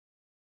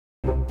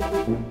Yikes.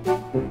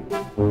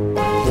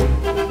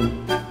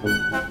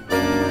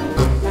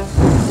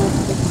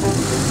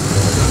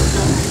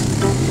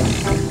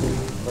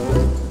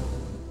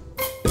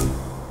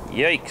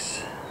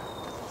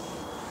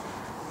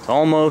 It's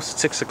almost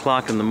 6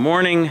 o'clock in the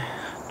morning.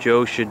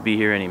 Joe should be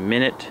here any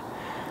minute.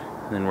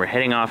 And then we're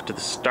heading off to the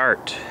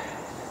start.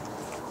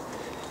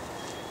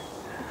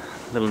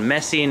 A little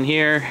messy in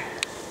here.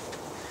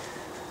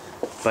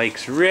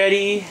 Bike's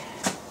ready.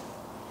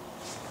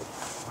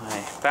 My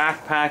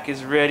backpack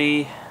is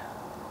ready.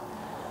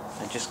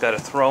 I just got to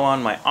throw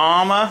on my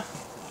armor.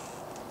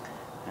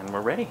 And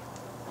we're ready.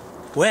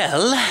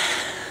 Well,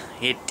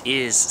 it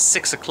is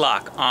 6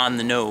 o'clock on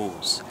the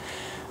nose.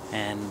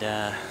 And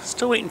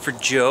still waiting for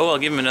Joe. I'll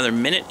give him another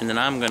minute and then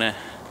I'm gonna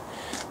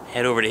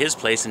head over to his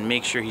place and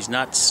make sure he's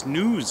not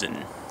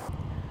snoozing.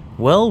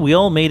 Well, we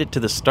all made it to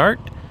the start.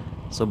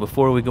 So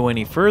before we go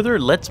any further,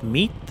 let's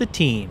meet the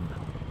team.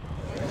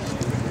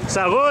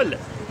 Ça roule!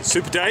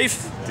 Super Dave,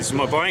 this is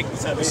my bike.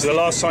 This is the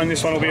last time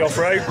this one will be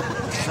off-road.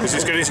 This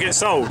is going to get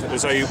sold.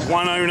 There's a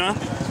one owner,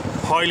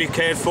 highly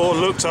cared for,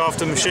 looked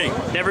after machine.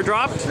 Never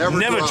dropped?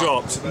 Never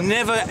dropped.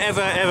 Never,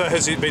 ever, ever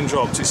has it been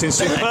dropped. It's in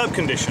superb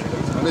condition.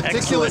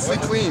 Meticulously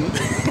clean.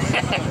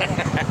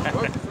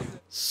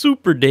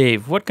 Super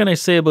Dave. What can I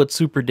say about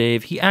Super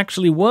Dave? He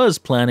actually was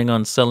planning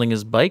on selling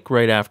his bike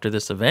right after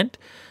this event.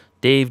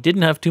 Dave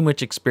didn't have too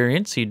much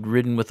experience. He'd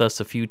ridden with us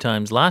a few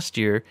times last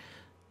year.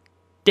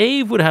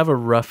 Dave would have a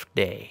rough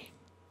day.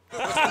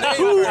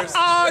 Who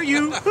are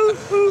you?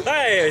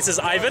 Hey, this is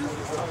Ivan.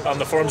 On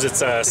the forums, it's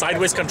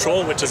Sideways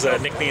Control, which is a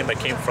nickname that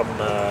came from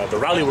the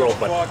rally world,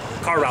 but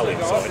car rally.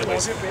 So,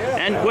 anyways.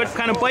 And what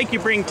kind of bike you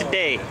bring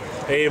today?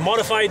 A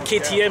modified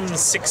KTM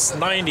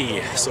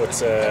 690. So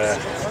it's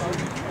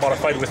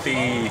modified with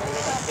the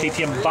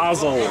KTM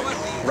Basel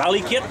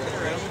rally kit.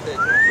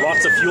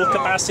 Lots of fuel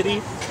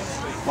capacity.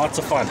 Lots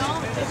of fun.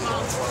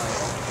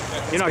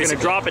 You're not going to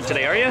drop it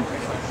today, are you?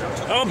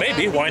 Oh,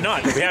 maybe. Why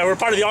not? Yeah, we're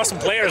part of the awesome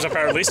players,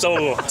 apparently,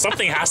 so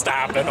something has to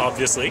happen,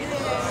 obviously.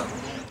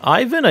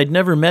 Ivan I'd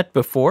never met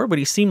before, but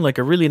he seemed like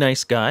a really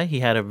nice guy. He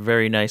had a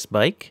very nice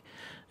bike.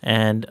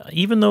 And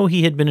even though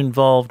he had been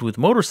involved with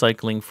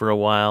motorcycling for a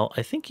while,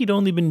 I think he'd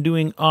only been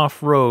doing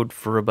off-road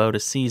for about a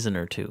season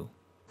or two.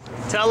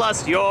 Tell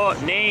us your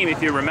name,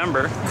 if you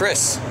remember.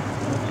 Chris.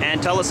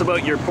 And tell us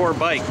about your poor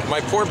bike. My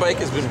poor bike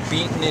has been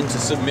beaten into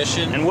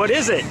submission. And what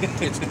is it?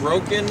 It's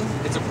broken.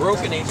 It's a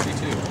broken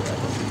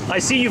HP2. I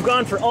see you've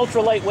gone for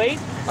ultra lightweight.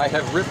 I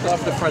have ripped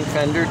off the front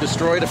fender,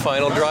 destroyed a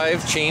final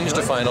drive, changed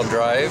a final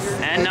drive.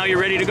 And now you're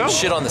ready to go?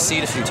 Shit on the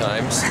seat a few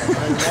times.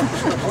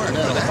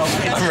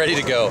 I'm ready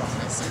to go.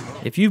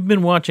 If you've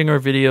been watching our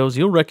videos,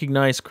 you'll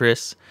recognize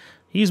Chris.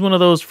 He's one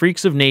of those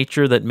freaks of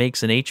nature that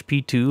makes an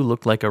HP2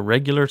 look like a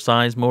regular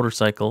size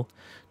motorcycle.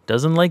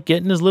 Doesn't like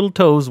getting his little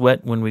toes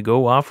wet when we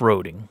go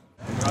off-roading.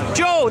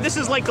 Joe, this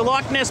is like the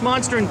Loch Ness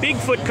Monster and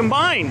Bigfoot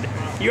combined.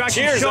 You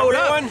actually showed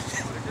up.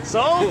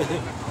 So,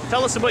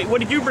 tell us about, what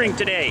did you bring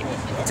today?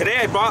 Today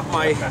I bought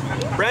my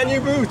brand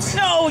new boots.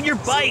 No, your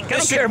bike. I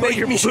don't care about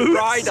your boots.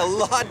 Ride a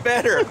lot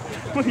better.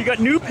 You got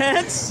new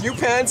pants? New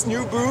pants,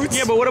 new boots.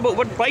 Yeah, but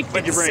what bike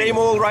did you bring? Same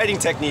old riding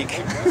technique.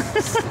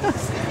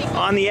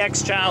 On the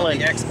X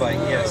Challenge. The X bike,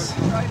 yes.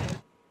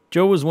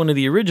 Joe was one of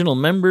the original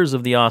members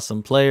of the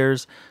Awesome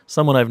Players,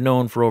 someone I've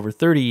known for over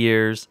 30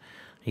 years.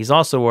 He's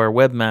also our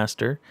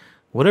webmaster.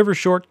 Whatever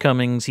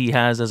shortcomings he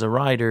has as a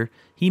rider,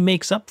 he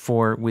makes up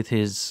for with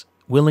his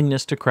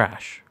willingness to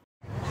crash.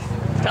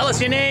 Tell us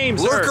your name,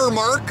 sir. Lurker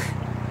Mark.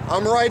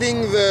 I'm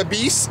riding the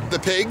Beast, the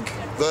Pig,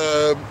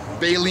 the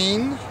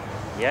Baleen.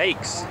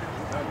 Yikes.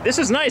 This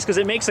is nice because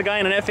it makes a guy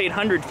in an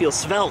F800 feel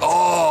svelte.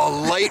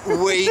 Oh,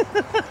 lightweight,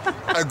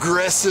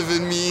 aggressive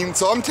and mean.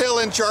 So I'm tail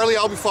end Charlie.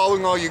 I'll be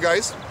following all you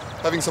guys,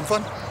 having some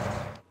fun.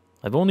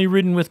 I've only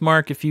ridden with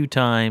Mark a few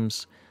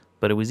times,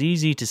 but it was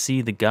easy to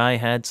see the guy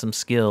had some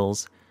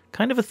skills.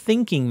 Kind of a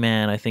thinking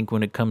man, I think,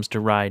 when it comes to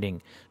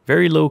riding.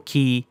 Very low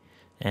key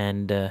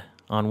and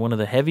on one of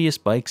the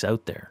heaviest bikes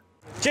out there.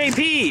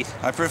 JP!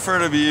 I prefer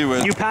to be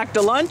with... You packed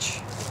a lunch?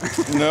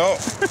 No.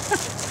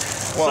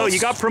 So Well, you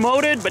got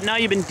promoted, but now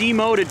you've been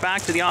demoted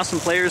back to the Awesome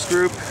Players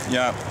group.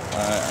 Yeah,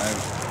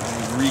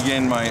 I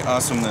regained my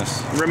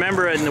awesomeness.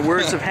 Remember, in the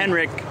words of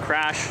Henrik,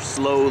 crash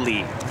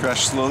slowly.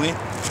 Crash slowly?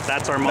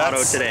 That's our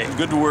motto today.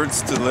 Good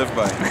words to live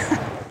by.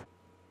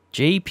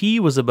 JP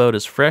was about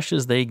as fresh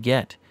as they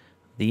get.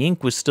 The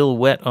ink was still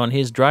wet on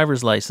his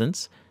driver's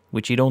license,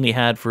 which he'd only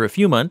had for a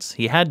few months.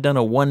 He had done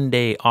a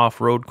one-day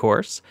off-road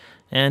course,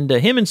 and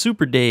him and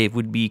Super Dave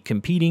would be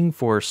competing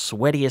for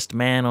sweatiest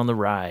man on the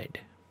ride.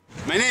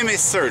 My name is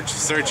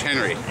Serge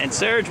Henry. And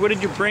Serge, what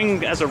did you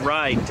bring as a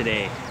ride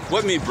today?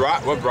 What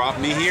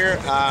brought me here?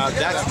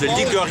 That's the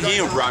Ligorien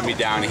who brought me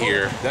down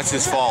here. That's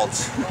his fault.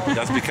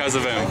 That's because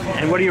of him.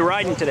 And what are you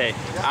riding today?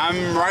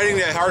 I'm riding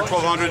the Hard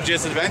 1200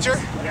 GS Adventure,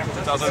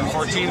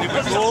 2014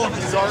 Ducal.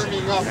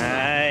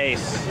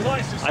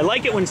 Nice. I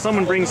like it when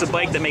someone brings a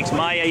bike that makes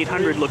my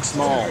 800 look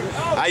small.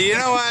 You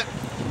know what?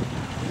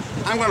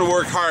 I'm going to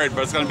work hard,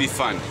 but it's going to be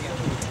fun.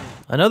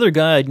 Another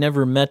guy I'd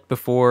never met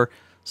before,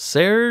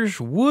 Serge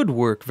would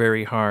work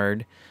very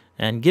hard,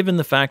 and given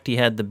the fact he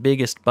had the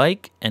biggest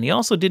bike and he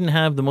also didn't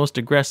have the most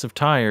aggressive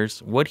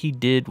tires, what he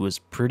did was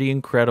pretty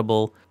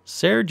incredible.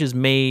 Serge is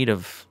made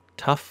of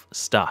tough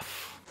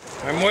stuff.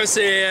 Moi,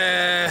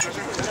 c'est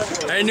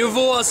un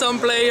nouveau awesome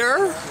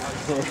player.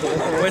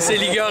 Moi, c'est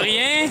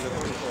Ligorien.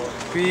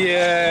 Puis,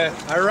 I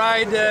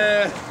ride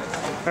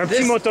Un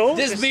petit moto.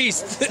 this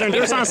beast. C'est un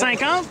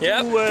 250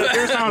 Yep. ou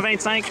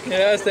 225?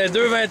 Yeah, c'était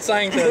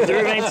 2,25.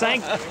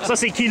 225. Ça,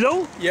 c'est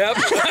kilo? Yep.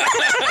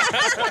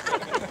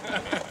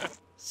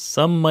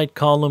 Some might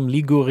call him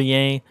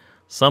Ligurien,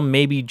 some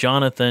maybe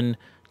Jonathan.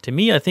 To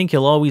me, I think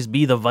he'll always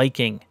be the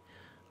Viking.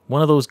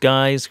 One of those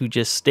guys who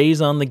just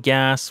stays on the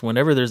gas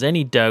whenever there's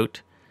any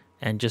doubt,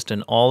 and just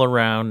an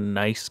all-around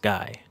nice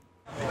guy.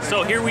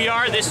 So here we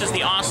are. This is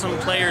the Awesome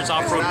Players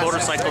Off-Road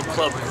Motorcycle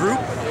Club group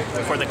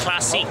for the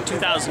Classique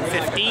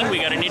 2015. We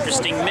got an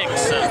interesting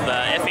mix of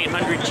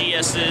F800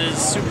 GSs,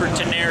 Super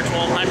Tenere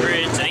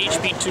 1200s, an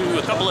HP2,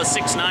 a couple of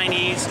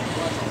 690s,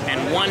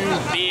 and one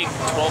big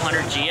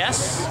 1200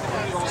 GS.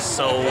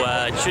 So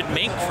it should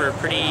make for a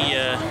pretty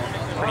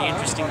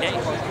interesting day.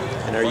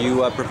 And are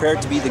you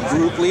prepared to be the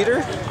group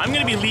leader? I'm going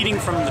to be leading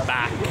from the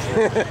back.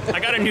 I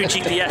got a new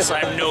GPS, so I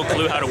have no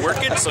clue how to work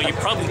it, so you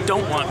probably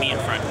don't want me in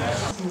front.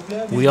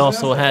 We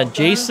also had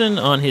Jason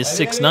on his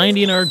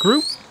 690 in our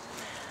group.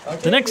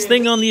 The next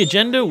thing on the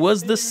agenda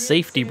was the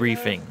safety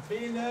briefing.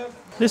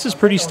 This is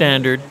pretty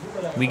standard.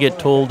 We get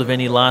told of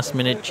any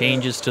last-minute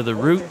changes to the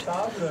route.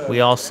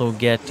 We also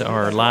get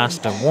our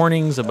last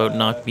warnings about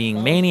not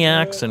being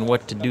maniacs and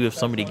what to do if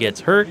somebody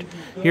gets hurt.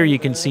 Here you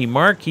can see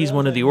Mark. He's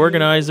one of the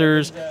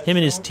organizers. Him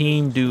and his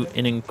team do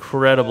an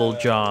incredible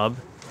job.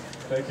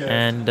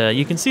 And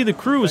you can see the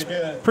crew is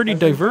pretty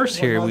diverse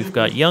here. We've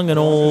got young and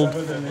old.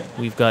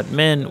 We've got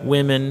men,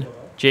 women.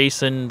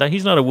 Jason,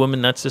 he's not a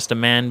woman, that's just a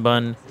man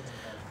bun.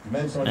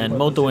 And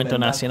Moto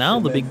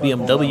Internacional, the big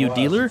BMW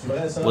dealer,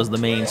 was the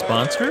main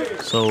sponsor.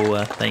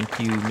 So thank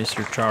you,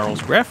 Mr.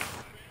 Charles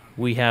Greff.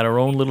 We had our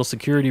own little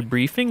security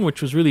briefing,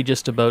 which was really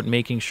just about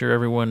making sure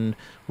everyone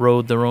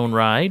rode their own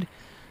ride.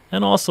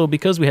 And also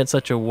because we had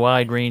such a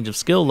wide range of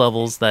skill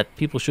levels that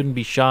people shouldn't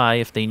be shy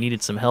if they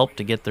needed some help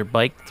to get their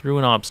bike through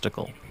an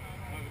obstacle.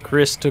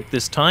 Chris took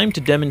this time to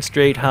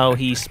demonstrate how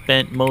he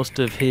spent most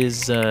of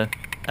his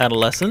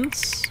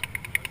adolescence.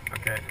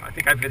 Okay, I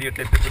think I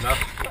videotaped this enough.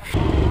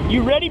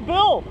 You ready,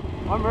 Bill?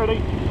 I'm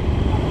ready.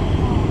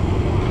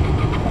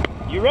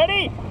 You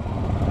ready?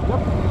 Yep.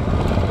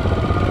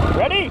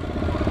 Ready?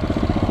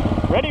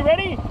 Ready,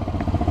 ready?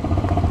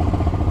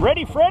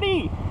 Ready,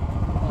 Freddy?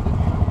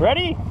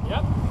 Ready?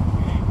 Yep.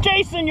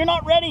 Jason, you're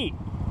not ready.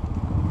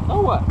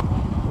 Oh, what?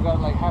 We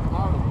got like half an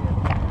hour.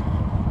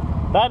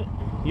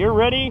 You're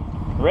ready?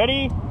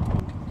 Ready?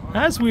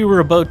 As we were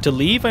about to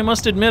leave, I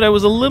must admit I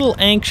was a little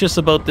anxious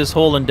about this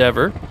whole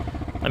endeavor.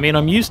 I mean,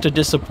 I'm used to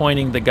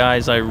disappointing the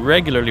guys I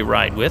regularly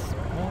ride with,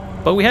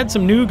 but we had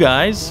some new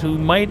guys who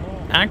might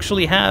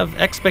actually have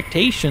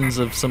expectations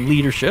of some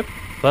leadership,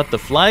 but the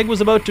flag was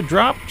about to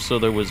drop, so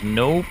there was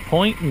no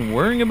point in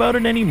worrying about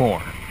it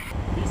anymore.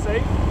 Be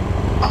safe.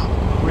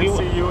 We'll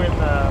see you in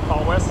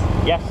Paul West.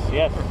 Yes,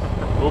 yes.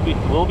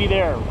 We'll be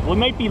there. We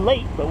might be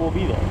late, but we'll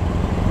be there.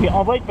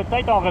 On va être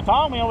peut-être en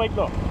retard, mais on va être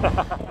là.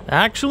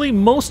 Actually,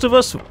 most of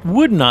us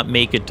would not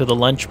make it to the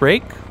lunch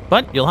break,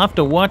 but you'll have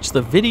to watch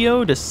the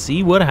video to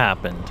see what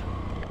happened.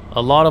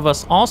 A lot of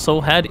us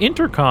also had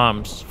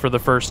intercoms for the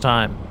first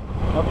time.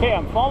 Okay,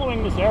 I'm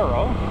following this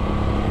arrow.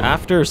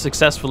 After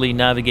successfully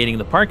navigating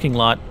the parking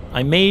lot,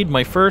 I made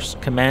my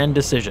first command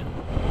decision.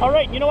 All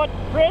right, you know what,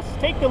 Chris,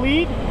 take the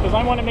lead, because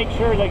I want to make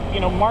sure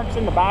that, Mark's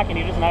in the back and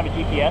he doesn't have a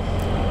GPS.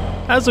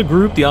 As a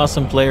group, the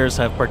Awesome Players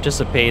have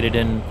participated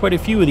in quite a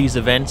few of these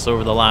events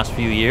over the last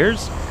few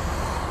years.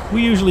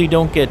 We usually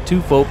don't get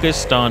too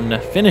focused on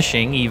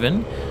finishing,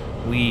 even.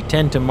 We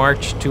tend to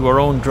march to our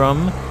own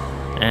drum,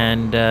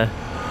 and,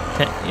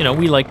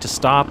 we like to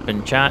stop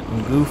and chat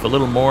and goof a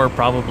little more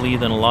probably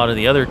than a lot of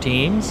the other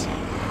teams.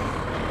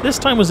 This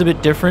time was a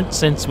bit different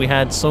since we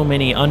had so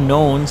many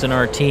unknowns in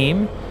our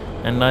team,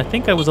 and I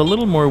think I was a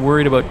little more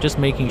worried about just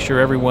making sure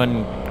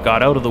everyone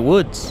got out of the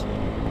woods.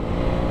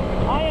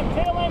 I am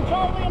Tailend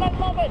Charlie and I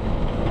love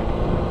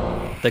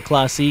it! The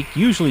Classique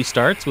usually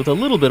starts with a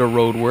little bit of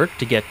road work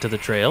to get to the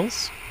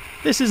trails.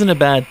 This isn't a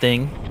bad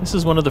thing. This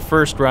is one of the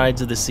first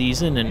rides of the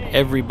season and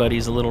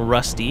everybody's a little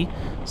rusty,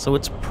 so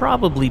it's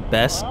probably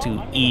best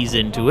to ease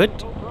into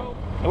it.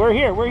 We're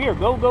here,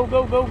 go, go,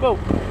 go, go, go.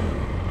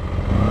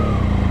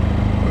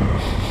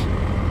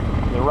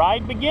 The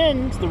ride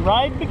begins,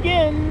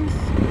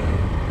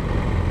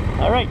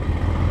 All right.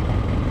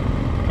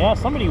 Yeah,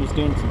 somebody was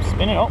doing some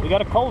spinning. Oh, we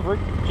got a culvert.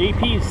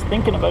 JP's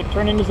thinking about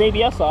turning his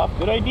ABS off.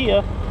 Good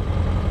idea.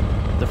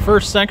 The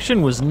first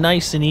section was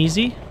nice and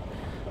easy.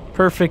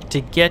 Perfect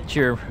to get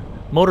your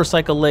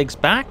motorcycle legs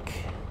back.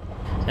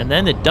 And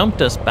then it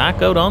dumped us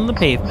back out on the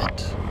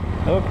pavement.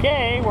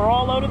 Okay, we're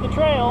all out of the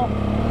trail.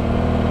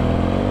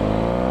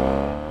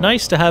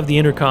 Nice to have the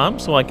intercom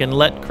so I can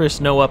let Chris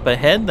know up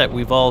ahead that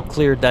we've all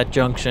cleared that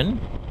junction.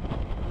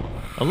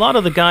 A lot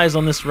of the guys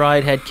on this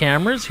ride had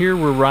cameras. Here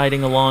we're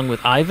riding along with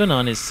Ivan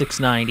on his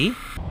 690.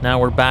 Now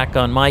we're back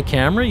on my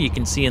camera. You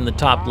can see in the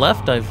top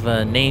left I've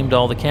named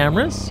all the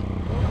cameras.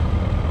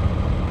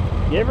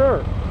 Give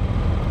her.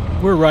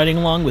 We're riding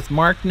along with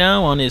Mark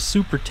now on his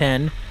Super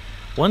 10.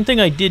 One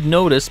thing I did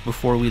notice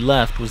before we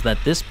left was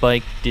that this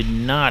bike did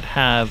not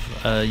have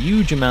a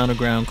huge amount of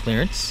ground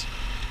clearance.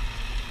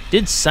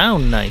 Did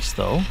sound nice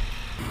though.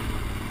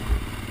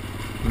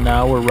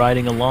 Now we're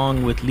riding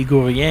along with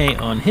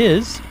Ligorien on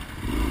his.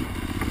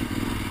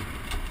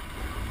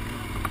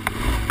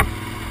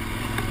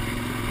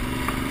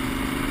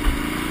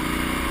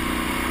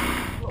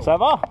 Ça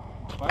va?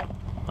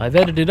 I've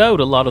edited out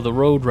a lot of the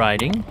road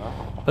riding,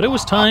 but it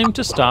was time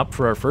to stop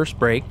for our first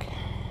break.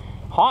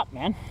 Hot,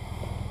 man.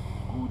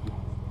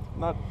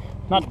 Not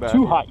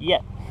too hot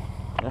yet.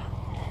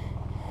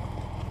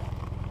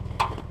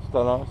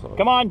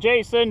 Come on,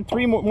 Jason.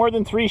 More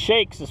than 3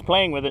 shakes is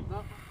playing with it.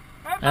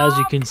 As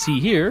you can see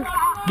here,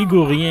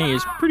 Ligorien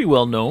is pretty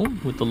well known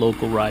with the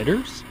local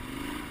riders.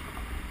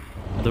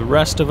 The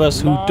rest of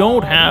us who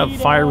don't have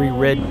fiery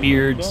red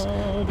beards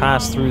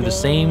pass through the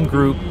same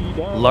group,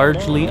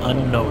 largely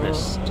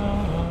unnoticed.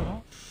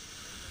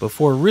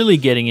 Before really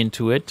getting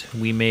into it,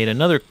 we made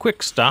another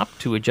quick stop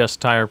to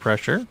adjust tire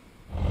pressure.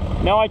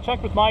 No, I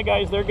checked with my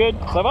guys. They're good.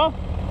 Ça va?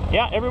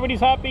 Yeah, everybody's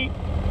happy.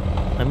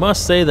 I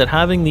must say that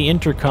having the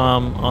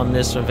intercom on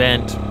this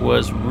event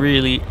was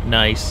really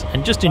nice,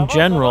 and just in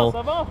general,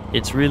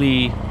 it's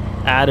really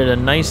added a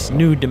nice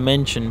new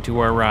dimension to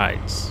our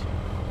rides.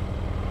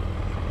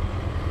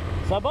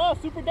 Ça va,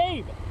 Super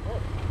Dave?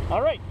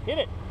 All right, hit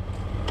it.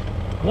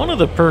 One of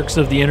the perks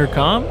of the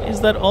intercom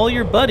is that all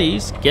your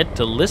buddies get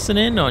to listen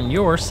in on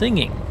your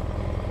singing.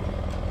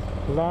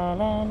 La,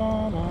 la,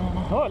 la,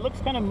 la. Oh, it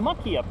looks kind of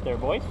mucky up there,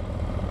 boys.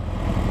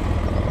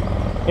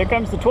 Here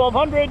comes the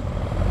 1200.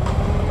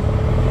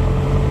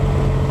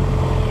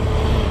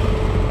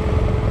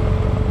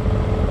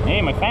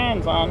 Hey, my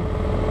fan's on.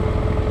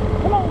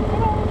 Come on,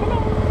 come on, come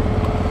on.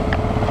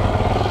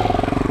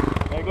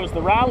 There goes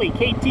the Rally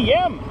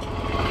KTM.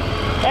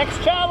 X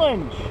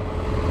Challenge.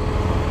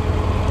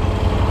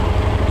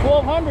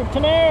 1200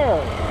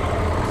 Tonnerre.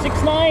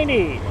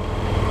 690.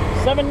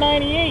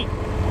 798.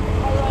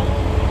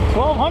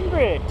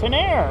 1200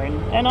 Tonnerre.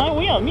 And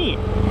we on me.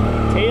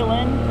 Tail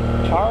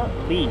end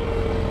Charlie.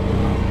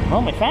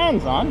 Well, my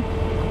fan's on.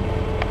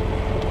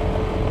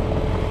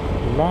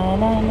 La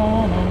la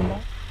la la la.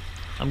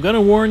 I'm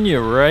gonna warn you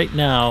right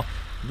now,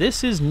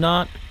 this is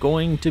not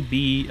going to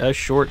be a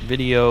short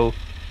video.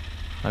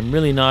 I'm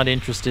really not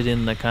interested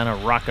in the kind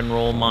of rock and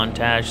roll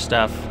montage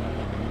stuff.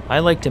 I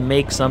like to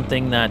make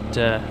something that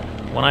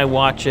when I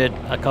watch it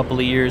a couple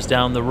of years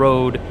down the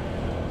road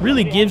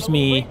really gives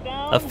me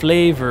a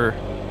flavor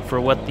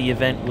for what the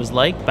event was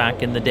like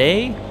back in the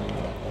day.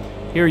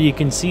 Here you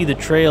can see the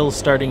trails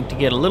starting to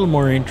get a little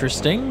more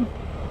interesting.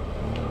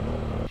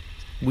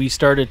 We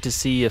started to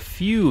see a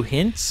few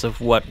hints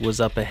of what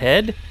was up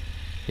ahead.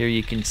 Here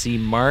you can see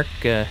Mark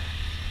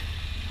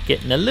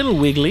getting a little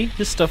wiggly.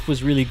 This stuff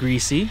was really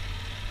greasy.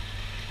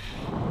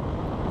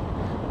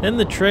 Then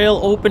the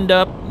trail opened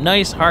up,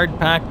 nice hard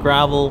packed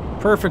gravel,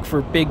 perfect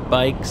for big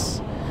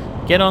bikes.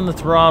 Get on the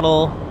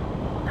throttle,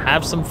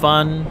 have some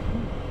fun.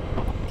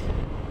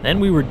 Then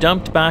we were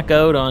dumped back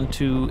out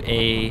onto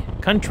a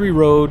country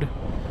road.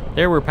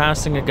 There we're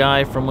passing a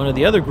guy from one of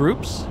the other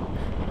groups.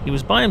 He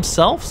was by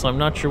himself, so I'm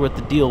not sure what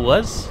the deal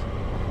was.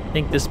 I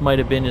think this might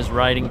have been his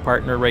riding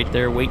partner right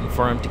there waiting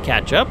for him to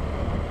catch up.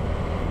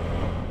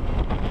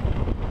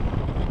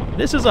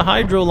 This is a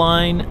hydro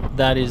line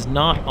that is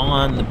not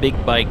on the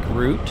big bike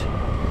route.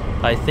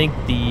 I think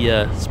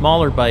the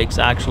smaller bikes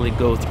actually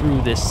go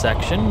through this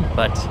section,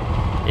 but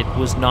it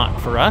was not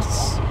for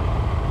us.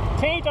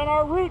 Taint on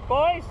our route,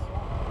 boys!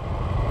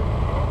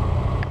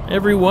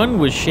 Everyone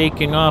was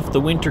shaking off the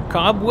winter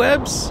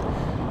cobwebs.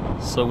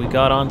 So we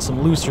got on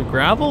some looser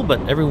gravel, but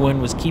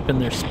everyone was keeping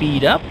their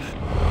speed up.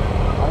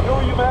 I know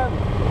you, man.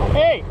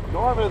 Hey!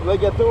 Norman,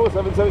 Legato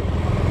 770.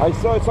 I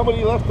saw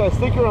somebody left a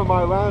sticker on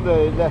my land.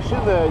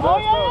 Oh,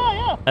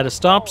 yeah. At a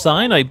stop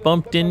sign, I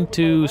bumped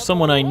into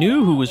someone I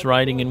knew who was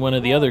riding in one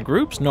of the other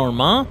groups,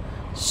 Normand.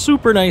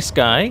 Super nice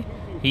guy.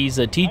 He's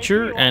a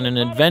teacher and an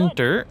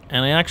inventor,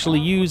 and I actually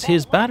use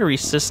his battery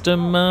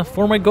system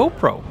for my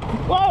GoPro.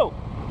 Whoa!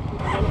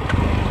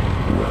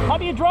 How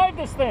do you drive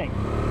this thing?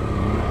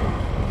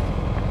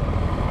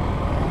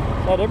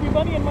 Is that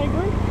everybody in my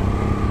group?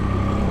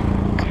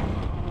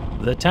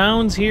 The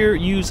towns here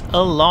use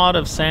a lot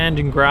of sand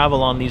and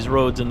gravel on these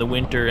roads in the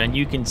winter, and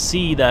you can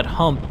see that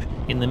hump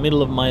in the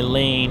middle of my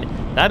lane.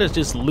 That is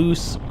just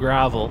loose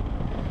gravel.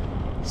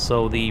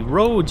 So the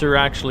roads are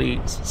actually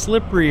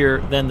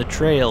slipperier than the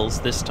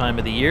trails this time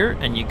of the year,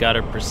 and you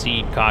gotta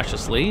proceed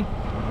cautiously.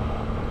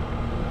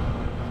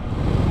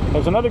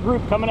 There's another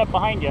group coming up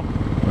behind you.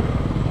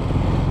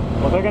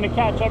 Well, they're gonna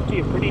catch up to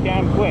you pretty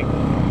damn quick.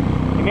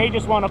 You may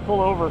just want to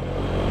pull over.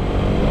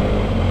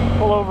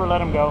 Pull over, let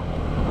them go.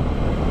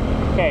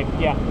 Okay,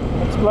 yeah.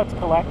 Let's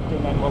collect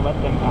and then we'll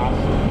let them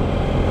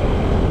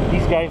pass.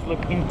 These guys look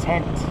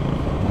intent.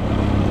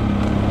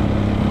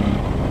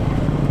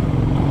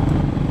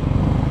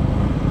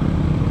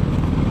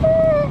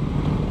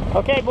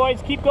 Okay,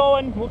 boys, keep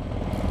going.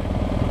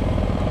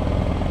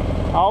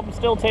 I'll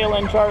still tail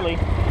end Charlie.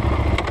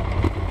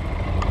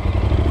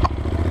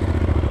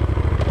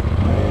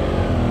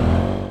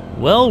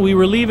 Well, we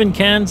were leaving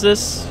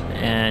Kansas,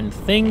 and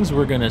things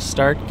were gonna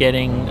start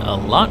getting a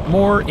lot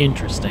more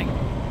interesting.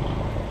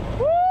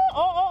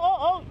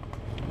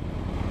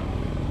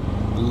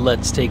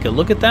 Let's take a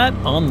look at that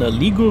on the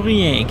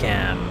Ligurien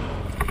cam.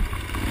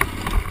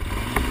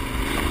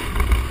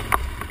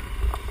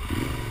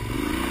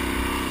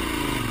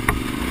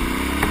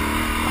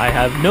 I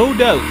have no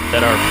doubt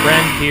that our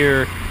friend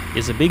here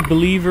is a big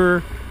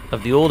believer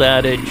of the old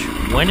adage,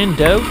 when in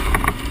doubt,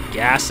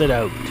 gas it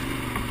out.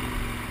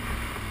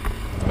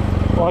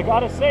 Well, I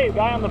gotta say, the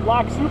guy on the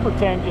black Super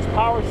 10 just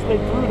power slid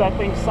through that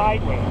thing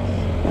sideways.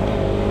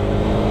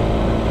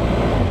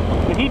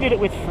 But he did it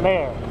with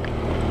flair.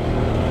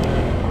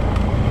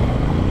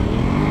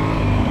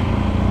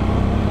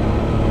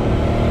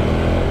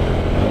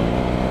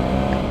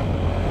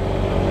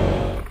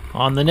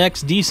 On the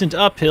next decent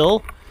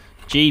uphill,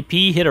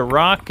 JP hit a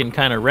rock and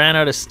kind of ran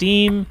out of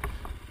steam.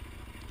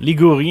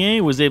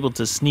 Ligurien was able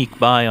to sneak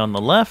by on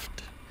the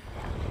left,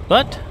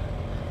 but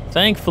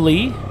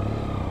thankfully,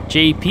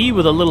 JP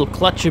with a little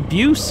clutch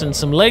abuse and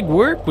some leg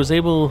work was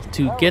able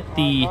to get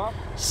the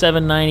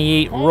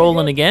 798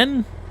 rolling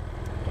again.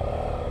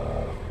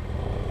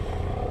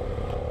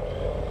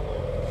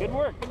 Good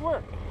work, good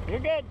work. You're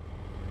good.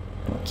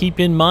 Keep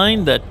in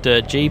mind that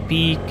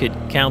JP could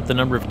count the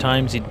number of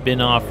times he'd been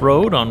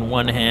off-road on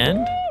one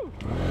hand.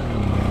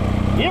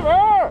 Give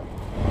her!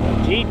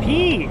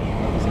 JP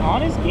is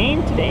on his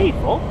game today,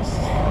 folks.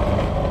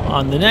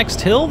 On the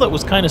next hill that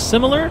was kind of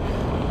similar,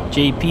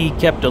 JP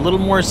kept a little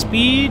more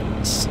speed,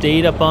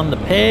 stayed up on the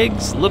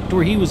pegs, looked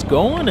where he was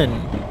going,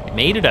 and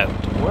made it out.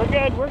 We're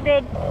good, we're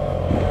good.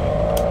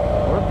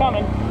 We're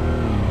coming.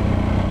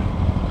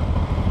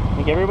 I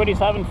think everybody's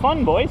having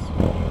fun, boys.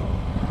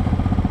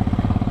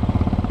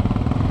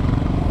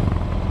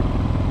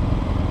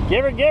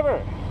 Give her, give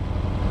her.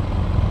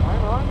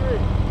 I'm hungry.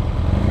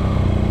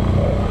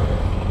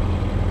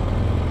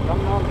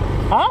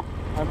 Huh?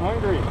 I'm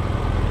hungry.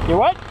 You're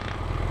what?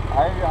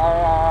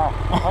 I'm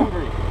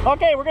hungry.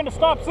 Okay, we're gonna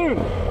stop soon.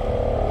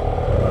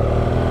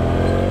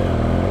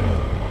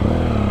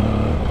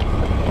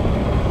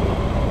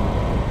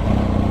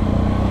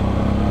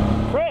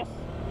 Chris!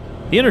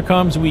 The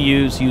intercoms we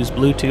use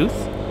Bluetooth,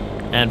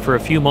 and for a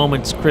few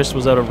moments Chris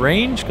was out of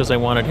range because I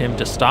wanted him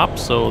to stop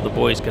so the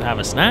boys could have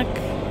a snack.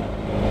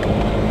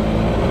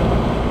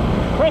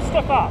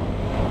 Christopher!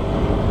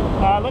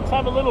 Let's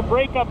have a little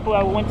breakup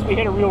once we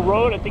hit a real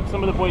road. I think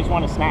some of the boys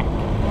want a snack.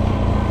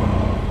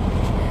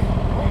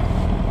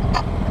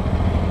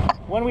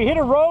 When we hit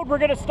a road, we're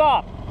gonna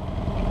stop.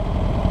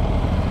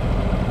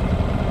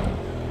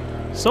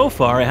 So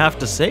far, I have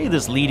to say,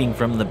 this leading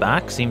from the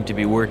back seemed to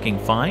be working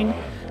fine,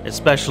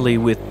 especially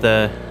with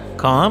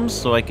comms,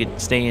 so I could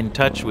stay in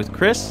touch with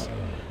Chris.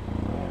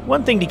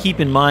 One thing to keep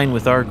in mind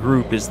with our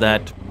group is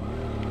that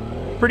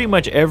pretty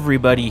much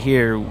everybody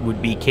here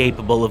would be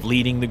capable of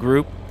leading the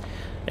group.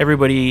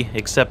 Everybody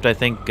except, I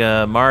think,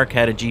 Mark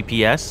had a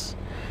GPS,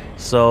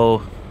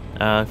 so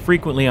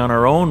frequently on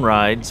our own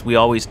rides, we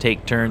always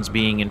take turns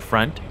being in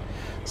front.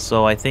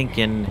 So I think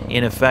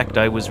in effect,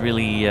 I was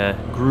really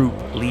group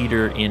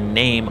leader in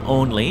name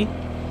only.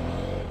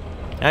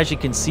 As you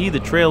can see,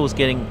 the trail was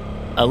getting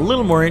a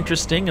little more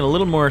interesting and a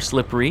little more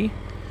slippery.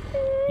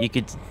 You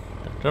could,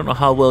 I don't know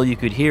how well you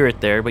could hear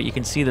it there, but you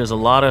can see there's a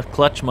lot of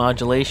clutch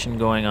modulation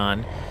going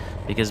on,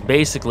 because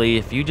basically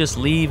if you just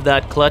leave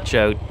that clutch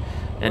out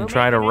and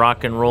try to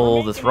rock and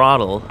roll the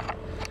throttle,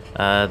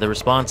 the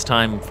response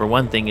time, for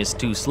one thing, is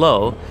too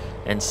slow,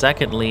 and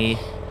secondly,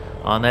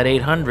 on that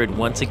 800,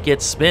 once it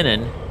gets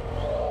spinning,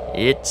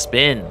 it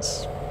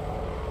spins.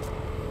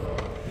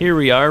 Here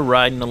we are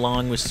riding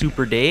along with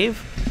Super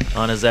Dave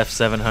on his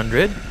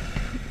F700.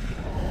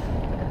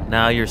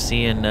 Now you're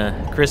seeing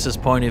Chris's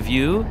point of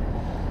view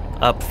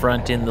up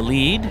front in the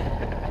lead.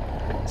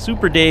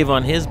 Super Dave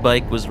on his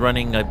bike was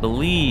running, I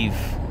believe,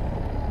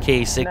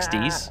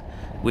 K60s,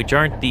 which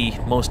aren't the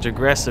most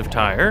aggressive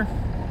tire.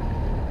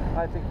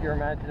 I think you're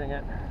imagining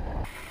it.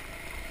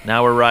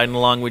 Now we're riding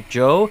along with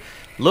Joe.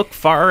 Look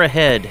far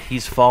ahead.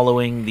 He's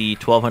following the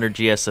 1200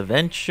 GS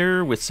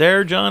Adventure with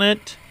Serge on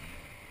it.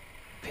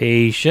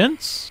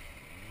 Patience.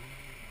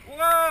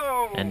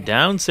 Whoa! And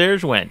down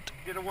Serge went.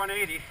 Did a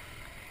 180.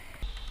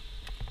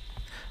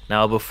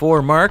 Now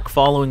before Mark,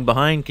 following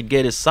behind, could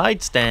get his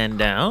side stand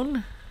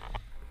down,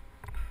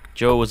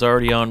 Joe was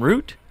already en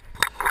route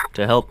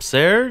to help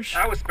Serge.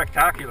 That was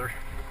spectacular,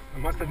 I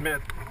must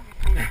admit.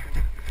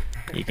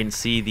 You can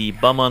see the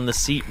bum on the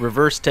seat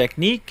reverse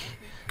technique,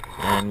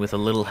 and with a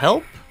little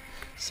help,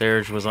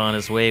 Serge was on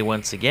his way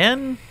once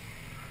again.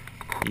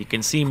 You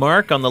can see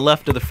Mark on the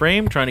left of the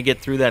frame trying to get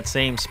through that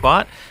same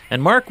spot,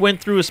 and Mark went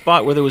through a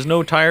spot where there was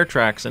no tire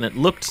tracks and it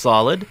looked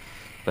solid,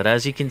 but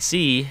as you can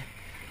see,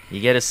 you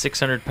get a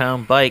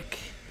 600-pound bike,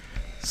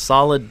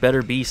 solid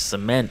better be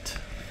cement.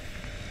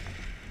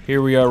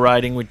 Here we are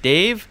riding with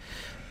Dave.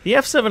 The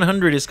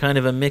F700 is kind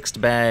of a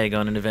mixed bag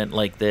on an event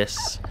like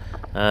this.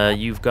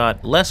 you've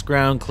got less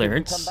ground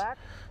clearance,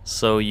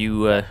 so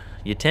you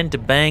tend to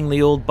bang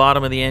the old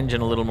bottom of the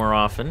engine a little more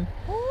often.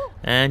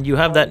 And you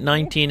have that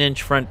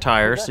 19-inch front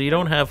tire, so you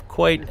don't have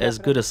quite as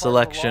good a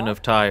selection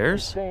of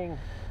tires.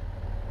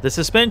 The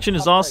suspension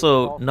is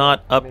also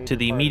not up to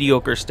the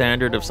mediocre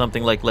standard of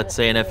something like, let's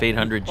say, an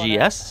F800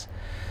 GS.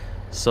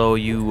 So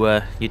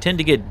you tend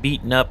to get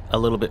beaten up a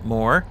little bit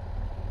more.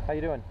 How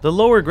you doing? The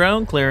lower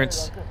ground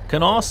clearance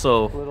can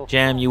also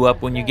jam you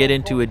up when you get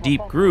into a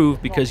deep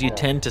groove, because you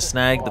tend to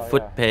snag the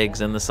foot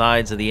pegs and the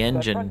sides of the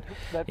engine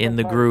in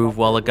the groove,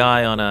 while a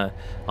guy on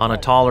a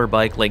taller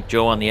bike like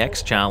Joe on the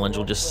X Challenge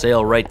will just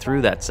sail right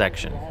through that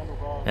section.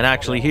 And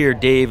actually here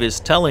Dave is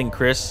telling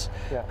Chris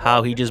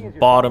how he just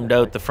bottomed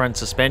out the front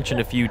suspension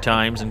a few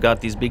times and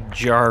got these big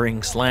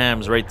jarring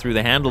slams right through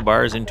the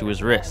handlebars into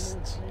his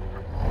wrists.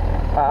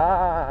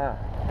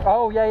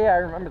 Oh, yeah, I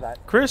remember that.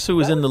 Chris, who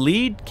was in the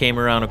lead, came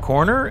around a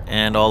corner,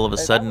 and all of a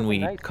sudden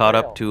we caught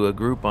up to a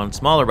group on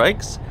smaller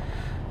bikes.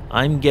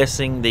 I'm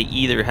guessing they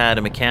either had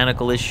a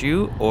mechanical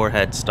issue or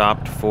had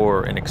stopped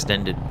for an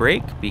extended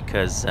break,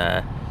 because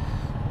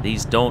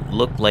these don't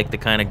look like the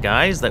kind of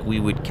guys that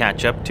we would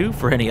catch up to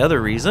for any other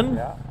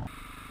reason.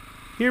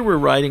 Here we're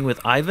riding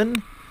with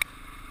Ivan,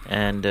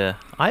 and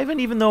Ivan,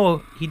 even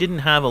though he didn't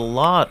have a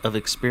lot of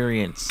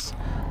experience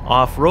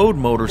off-road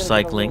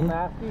motorcycling,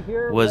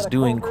 was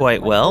doing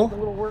quite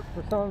well.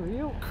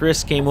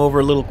 Chris came over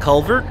a little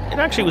culvert. It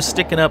actually was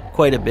sticking up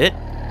quite a bit,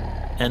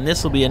 and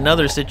this will be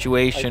another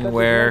situation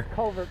where,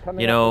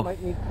 you know,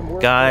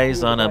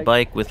 guys on a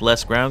bike with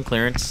less ground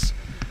clearance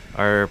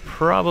are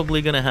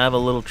probably going to have a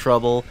little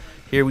trouble.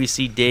 Here we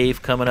see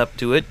Dave coming up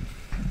to it.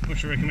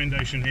 What's your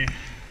recommendation here?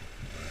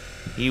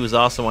 He was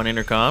also on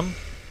intercom.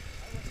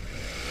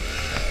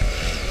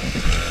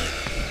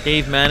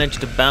 Dave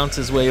managed to bounce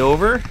his way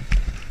over.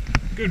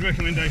 Good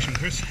recommendation,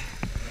 Chris.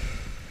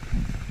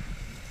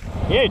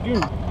 Yeah,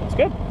 dude, it's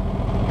good.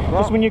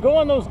 Just when you go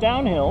on those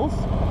downhills,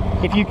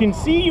 if you can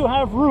see you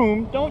have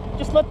room, don't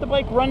just let the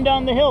bike run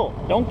down the hill.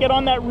 Don't get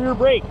on that rear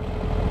brake.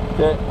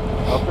 Okay,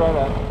 I'll try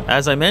that.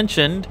 As I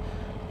mentioned,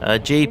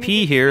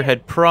 JP here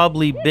had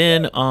probably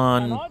been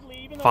on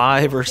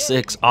 5 or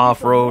 6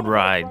 off-road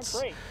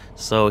rides,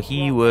 so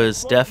he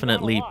was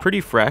definitely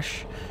pretty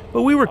fresh.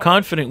 But we were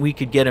confident we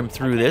could get him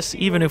through this,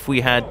 even if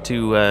we had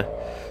to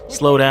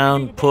slow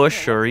down,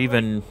 push, or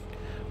even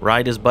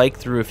ride his bike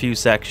through a few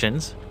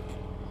sections.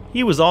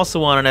 He was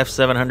also on an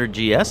F700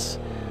 GS.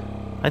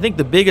 I think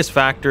the biggest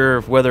factor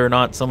of whether or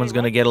not someone's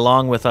going to get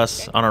along with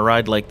us on a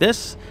ride like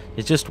this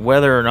is just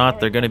whether or not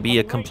they're going to be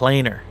a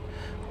complainer.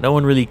 No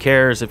one really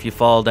cares if you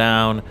fall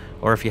down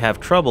or if you have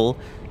trouble,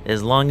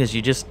 as long as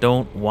you just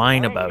don't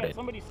whine about it.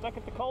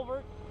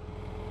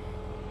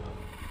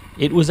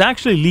 It was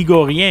actually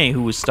Ligorien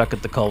who was stuck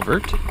at the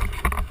culvert.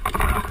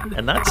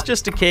 And that's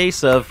just a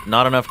case of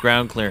not enough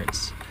ground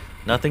clearance.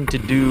 Nothing to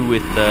do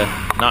with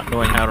not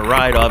knowing how to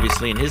ride,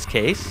 obviously, in his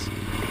case.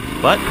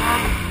 But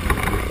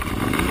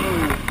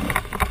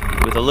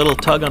with a little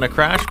tug on a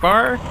crash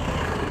bar,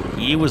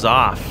 he was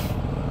off.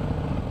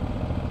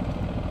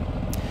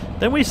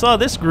 Then we saw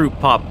this group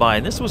pop by,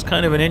 and this was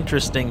kind of an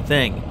interesting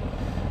thing.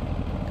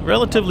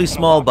 Relatively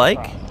small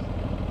bike.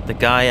 The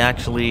guy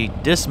actually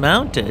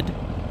dismounted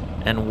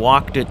and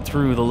walked it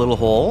through the little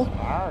hole.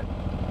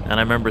 And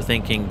I remember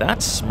thinking,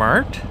 that's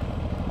smart.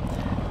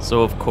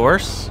 So of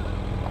course,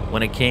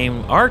 when it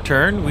came our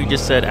turn, we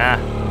just said,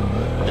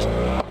 just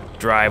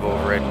drive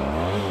over it.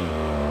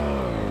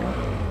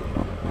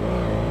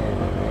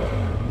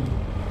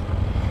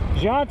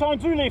 J'ai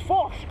entendu les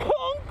forces.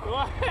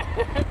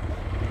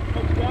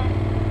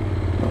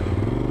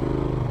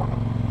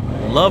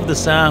 Love the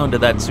sound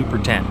of that Super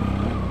 10.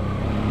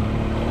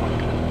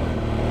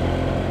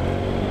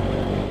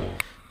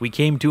 We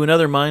came to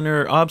another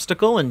minor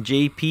obstacle, and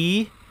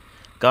JP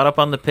got up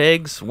on the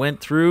pegs, went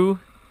through,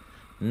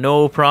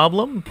 no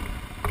problem.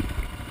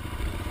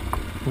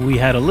 We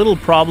had a little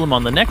problem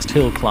on the next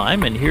hill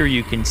climb, and here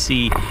you can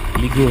see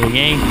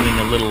Ligorien doing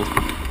a little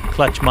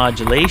clutch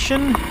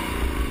modulation.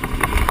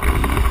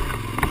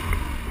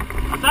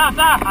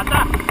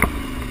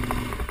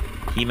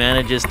 He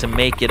manages to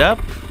make it up.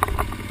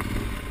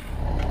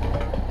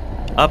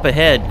 Up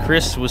ahead,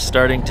 Chris was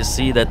starting to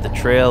see that the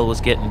trail was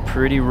getting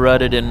pretty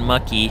rutted and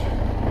mucky.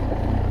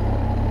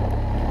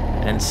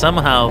 And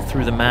somehow,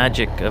 through the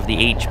magic of the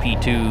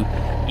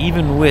HP2,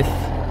 even with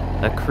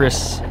a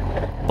Chris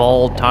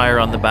bald tire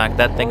on the back,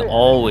 that thing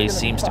always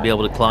seems to be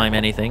able to climb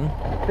anything.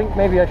 I think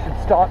maybe I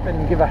should stop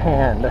and give a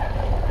hand.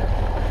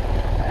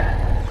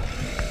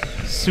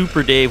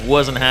 Super Dave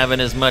wasn't having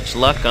as much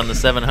luck on the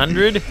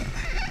 700.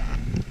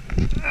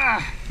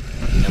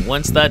 And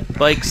once that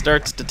bike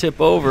starts to tip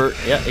over,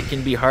 yeah, it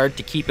can be hard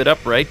to keep it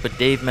upright, but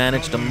Dave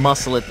managed to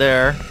muscle it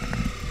there.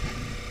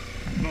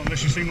 Not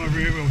unless you see my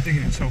rear wheel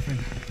digging itself in.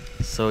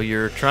 So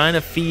you're trying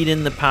to feed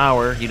in the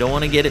power. You don't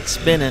want to get it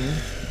spinning.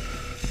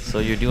 So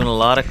you're doing a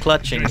lot of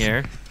clutching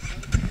here.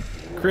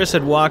 Chris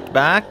had walked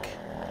back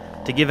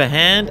to give a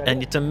hand,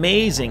 and it's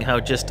amazing how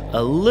just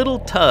a little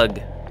tug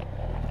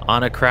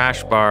on a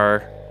crash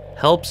bar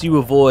helps you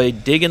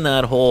avoid digging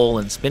that hole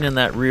and spinning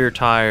that rear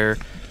tire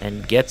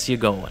and gets you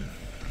going.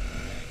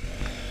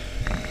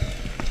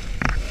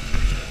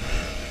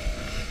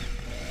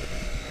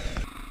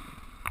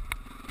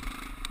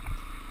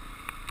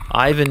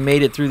 Ivan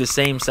made it through the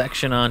same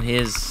section on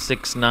his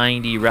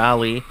 690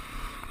 Rally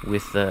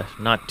with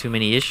not too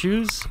many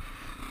issues.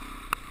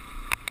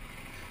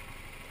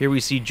 Here we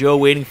see Joe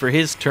waiting for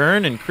his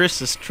turn, and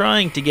Chris is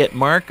trying to get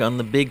Mark on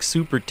the big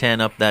Super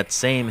 10 up that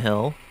same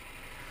hill.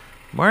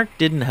 Mark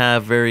didn't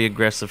have very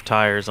aggressive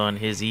tires on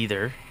his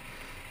either,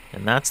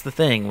 and that's the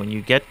thing. When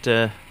you get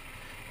a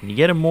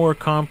more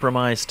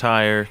compromised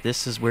tire,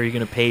 this is where you're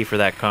going to pay for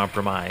that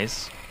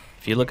compromise.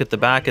 If you look at the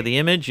back of the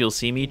image, you'll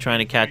see me trying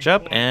to catch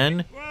up,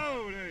 and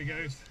Whoa, there he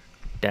goes.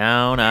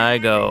 Down I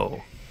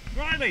go.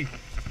 Riley,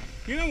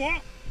 you know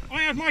what?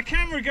 I have my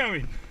camera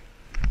going.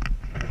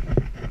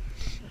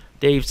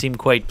 Dave seemed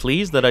quite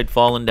pleased that I'd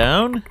fallen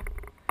down.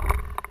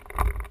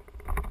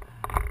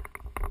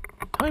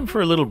 Time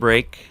for a little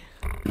break.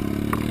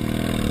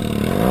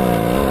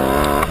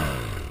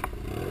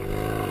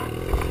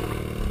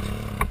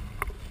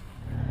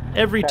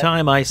 Every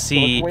time I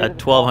see a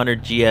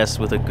 1200 GS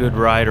with a good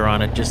rider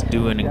on it just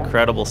doing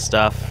incredible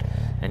stuff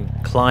and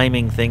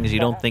climbing things you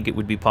don't think it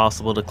would be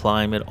possible to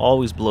climb, it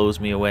always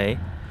blows me away.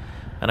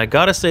 And I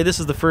gotta say,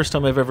 this is the first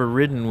time I've ever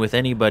ridden with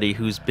anybody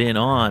who's been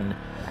on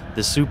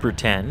the Super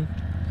 10.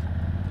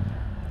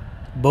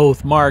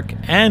 Both Mark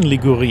and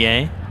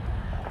Ligurien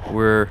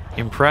were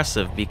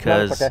impressive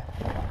because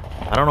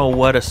I don't know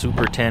what a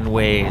Super 10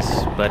 weighs,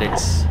 but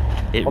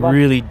it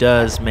really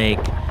does make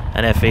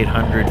an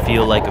F800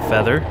 feel like a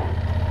feather.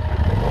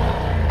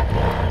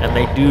 And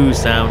they do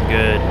sound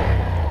good.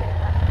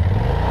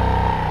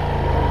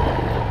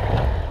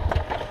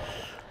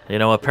 You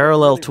know, a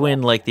parallel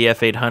twin like the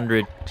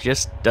F800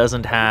 just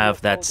doesn't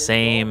have that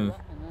same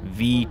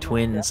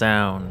V-twin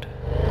sound.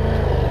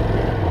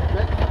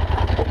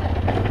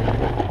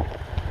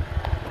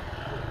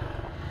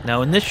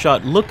 Now in this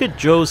shot, look at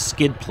Joe's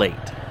skid plate.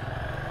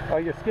 Oh,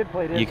 your skid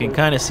plate is... You can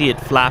kind of see it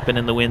flapping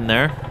in the wind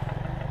there.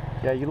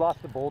 Yeah, you lost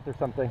a bolt or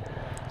something.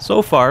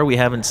 So far, we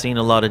haven't seen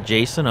a lot of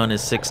Jason on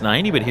his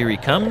 690, but here he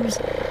comes,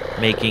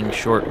 making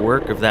short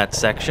work of that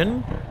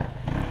section.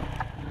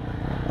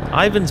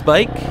 Ivan's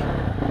bike,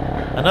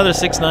 another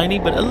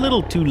 690, but a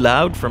little too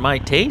loud for my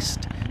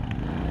taste.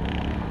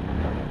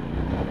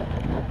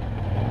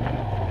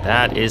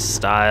 That is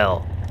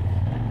style.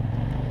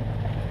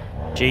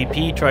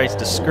 JP tries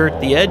to skirt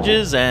the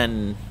edges,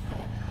 and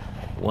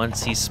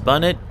once he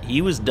spun it,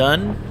 he was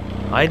done.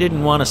 I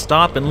didn't want to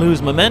stop and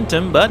lose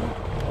momentum, but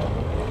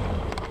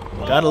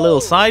got a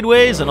little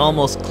sideways and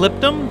almost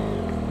clipped him.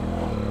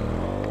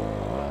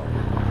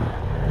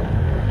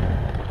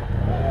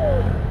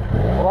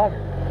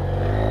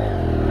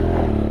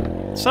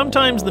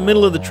 Sometimes the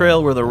middle of the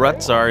trail where the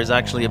ruts are is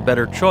actually a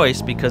better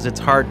choice because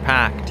it's hard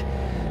packed.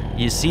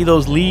 You see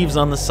those leaves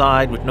on the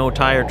side with no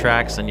tire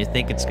tracks and you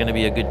think it's going to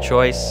be a good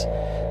choice,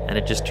 and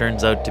it just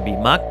turns out to be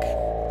muck.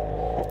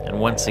 And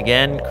once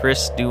again,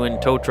 Chris doing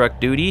tow truck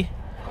duty.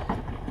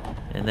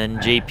 And then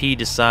JP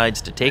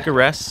decides to take a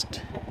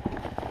rest.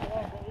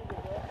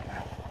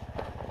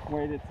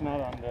 Wait, it's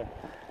not on the...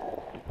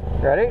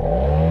 Ready?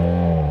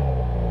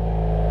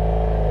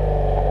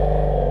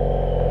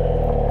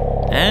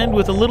 And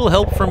with a little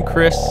help from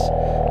Chris,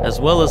 as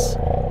well as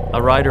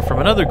a rider from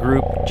another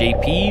group,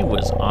 JP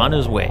was on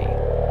his way.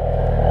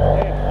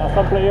 Okay,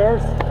 some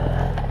players.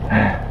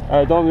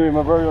 I don't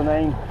remember your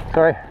name.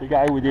 Sorry. The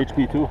guy with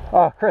HP2.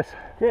 Oh, Chris.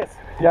 Chris.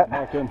 Yeah.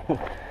 Martin.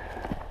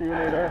 See you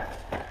later.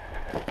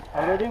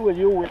 I'm ready with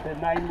you with the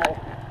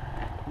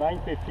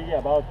 950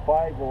 about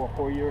 5 or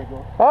 4 years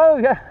ago. Oh,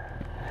 yeah.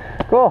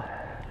 Cool.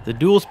 The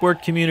dual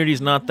sport community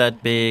is not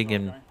that big,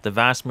 and the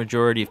vast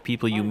majority of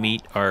people you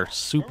meet are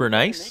super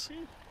nice.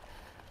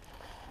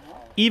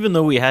 Even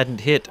though we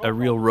hadn't hit a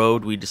real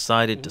road, we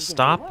decided to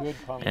stop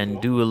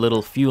and do a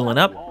little fueling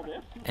up.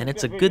 And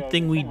it's a good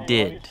thing we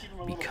did,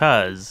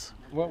 because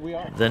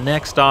the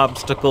next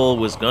obstacle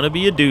was going to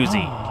be a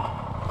doozy.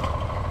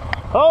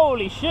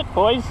 Holy shit,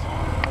 boys.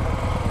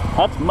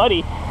 That's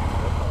muddy.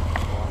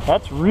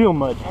 That's real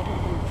mud.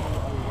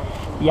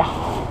 Yeah.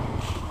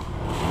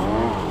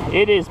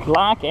 It is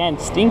black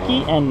and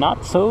stinky and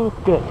not so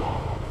good.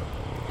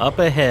 Up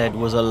ahead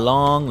was a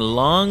long,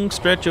 long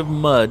stretch of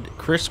mud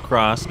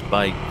crisscrossed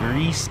by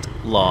greased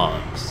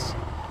logs.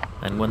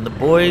 And when the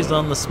boys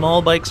on the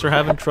small bikes are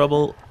having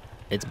trouble,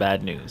 it's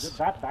bad news. Is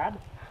that bad?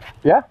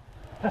 Yeah.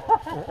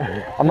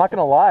 I'm not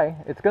gonna lie,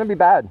 it's gonna be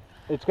bad.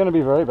 It's gonna be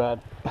very bad.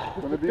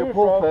 It's gonna be a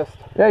pull fest.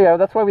 Yeah,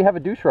 that's why we have a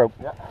douche rope.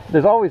 Yeah.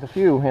 There's always a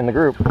few in the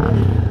group.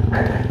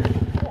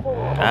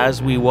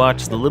 As we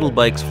watch the little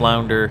bikes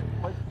flounder,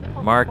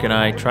 Mark and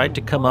I tried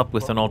to come up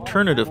with an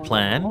alternative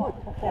plan.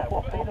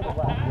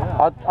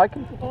 I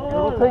can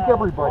take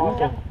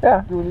everybody.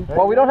 Yeah.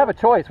 Well, we don't have a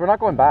choice. We're not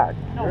going back.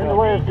 You're in the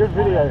way of good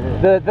video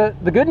here.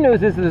 The good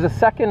news is there's a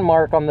second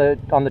mark on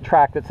the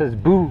track that says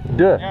Boo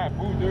De. Yeah,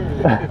 Boo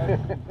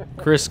De.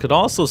 Chris could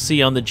also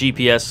see on the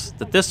GPS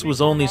that this was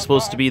only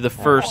supposed to be the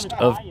first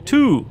of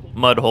 2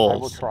 mud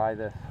holes. We'll try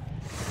this.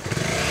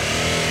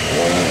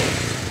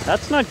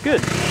 That's not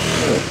good.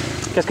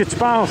 Qu'est-ce que tu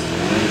penses?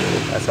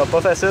 Ça sera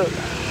pas facile.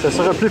 Ça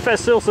sera plus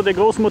facile sur des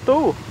grosses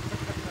motos.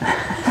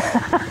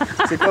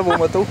 C'est quoi vos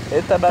motos?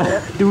 Et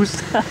tabaret? 12.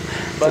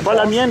 C'est pas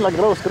la mienne, la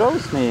grosse,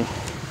 mais...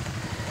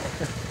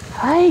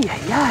 Aïe,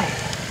 aïe, aïe.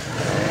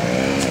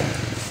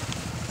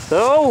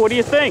 So, what do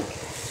you think?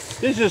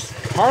 This is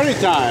party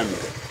time.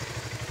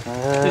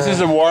 This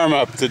is a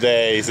warm-up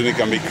today. Isn't it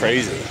gonna be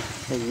crazy?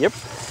 Yep.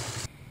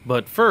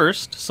 But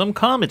first, some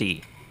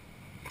comedy.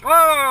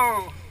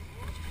 Whoa!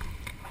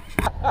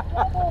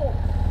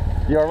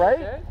 You alright?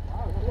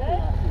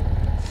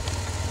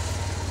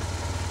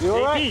 You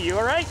alright? You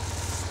alright?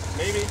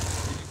 Maybe.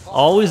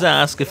 Always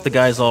ask if the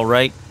guy's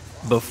alright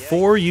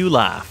before you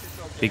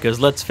laugh. Because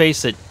let's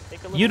face it,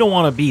 you don't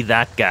want to be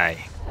that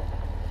guy.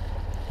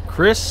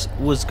 Chris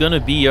was gonna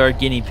be our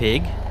guinea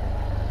pig.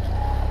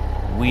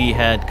 We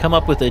had come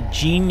up with a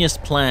genius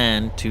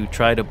plan to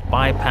try to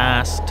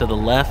bypass to the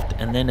left,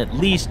 and then at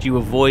least you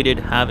avoided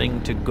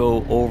having to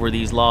go over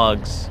these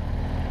logs.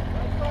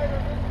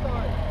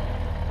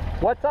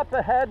 What's up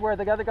ahead where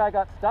the other guy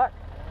got stuck?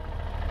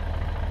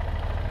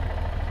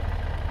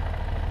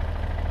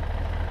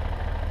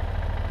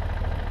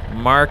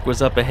 Mark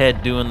was up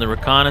ahead doing the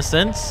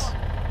reconnaissance.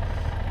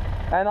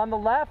 And on the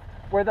left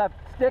where the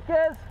stick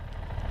is?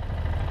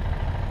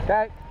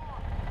 Okay.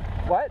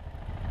 What?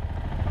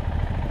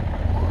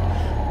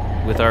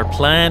 With our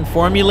plan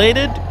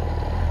formulated,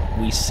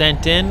 we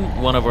sent in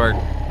one of our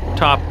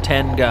top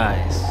 10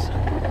 guys.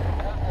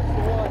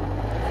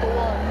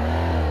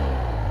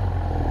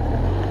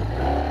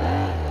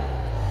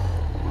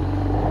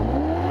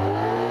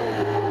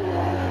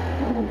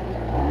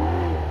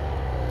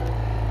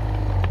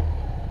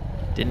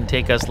 Didn't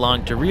take us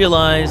long to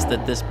realize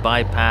that this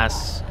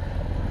bypass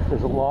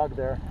There's a log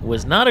there.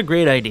 was not a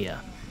great idea.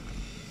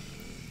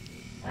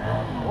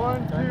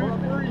 1, 2,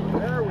 3.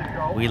 There we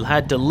go. We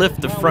had to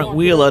lift the front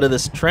wheel out of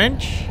this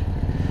trench,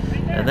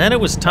 and then it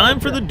was time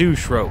for the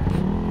douche rope.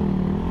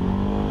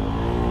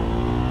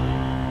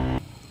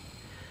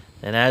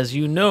 And as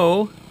you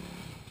know,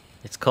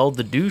 it's called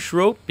the douche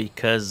rope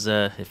because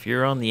if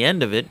you're on the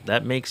end of it,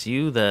 that makes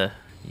you the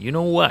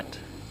you-know-what.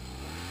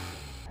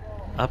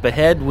 Up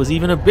ahead was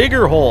even a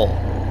bigger hole.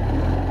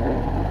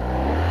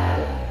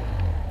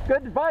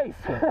 Good advice.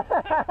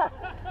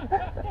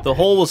 The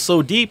hole was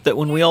so deep that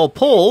when we all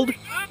pulled,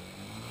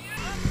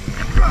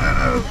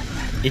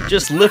 it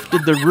just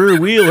lifted the rear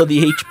wheel of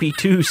the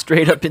HP2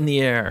 straight up in the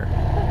air.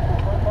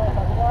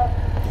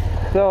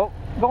 So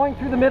going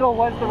through the middle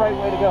was the right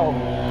way to go.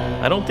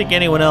 I don't think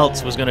anyone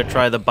else was going to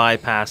try the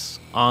bypass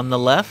on the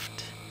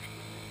left.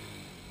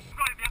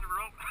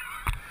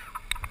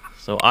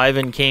 So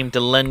Ivan came to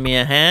lend me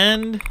a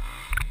hand.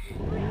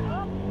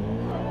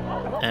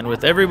 And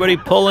with everybody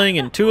pulling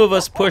and two of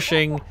us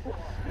pushing,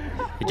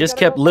 it just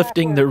kept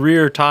lifting the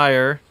rear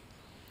tire.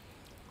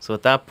 So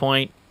at that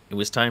point, it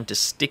was time to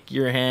stick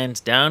your hands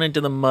down into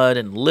the mud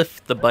and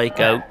lift the bike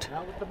out.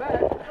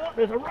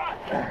 There's a rock.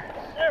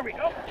 There we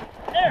go.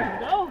 There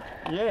we go.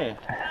 Yeah.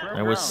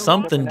 There was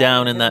something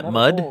down in that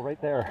mud.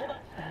 Right there.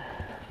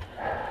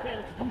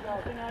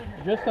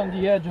 Just on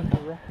the edge of the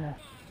rock now.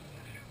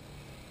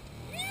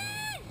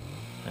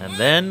 And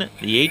then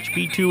the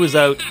HP2 was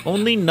out.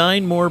 Only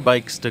 9 more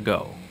bikes to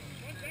go.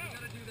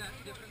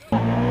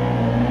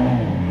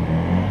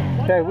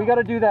 Okay, we got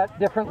to do that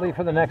differently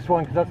for the next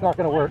one because that's not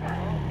going to work.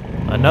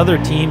 Another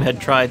team had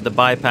tried the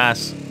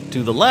bypass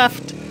to the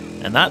left,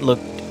 and that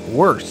looked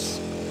worse.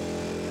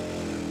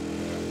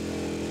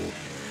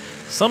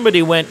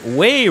 Somebody went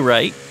way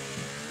right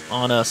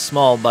on a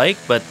small bike,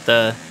 but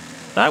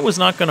that was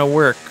not going to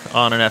work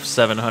on an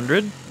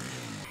F700.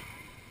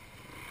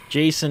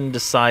 Jason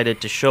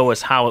decided to show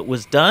us how it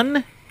was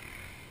done.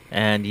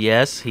 And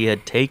yes, he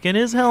had taken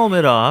his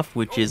helmet off,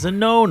 which is a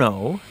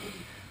no-no.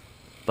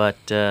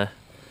 But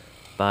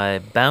by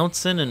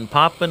bouncing and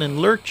popping and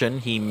lurching,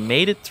 he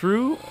made it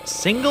through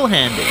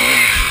single-handed.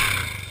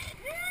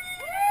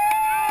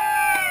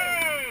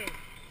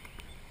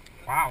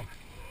 Wow.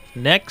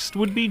 Next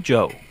would be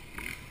Joe.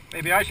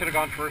 Maybe I should have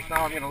gone first.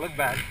 Now I'm going to look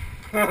bad.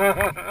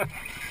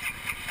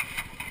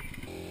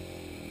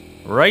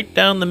 Right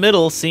down the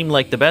middle seemed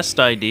like the best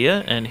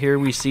idea, and here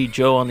we see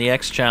Joe on the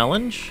X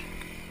Challenge.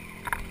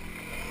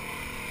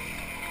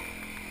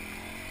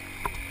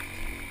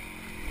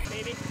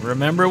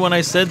 Remember when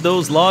I said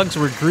those logs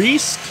were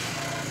greased?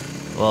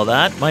 Well,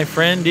 that, my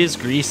friend, is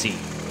greasy.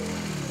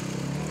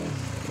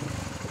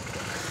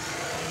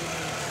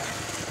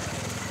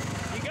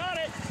 You got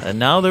it. And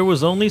now there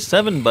was only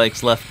 7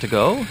 bikes left to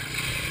go.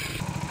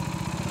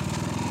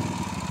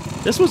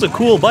 This was a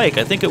cool bike.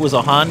 I think it was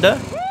a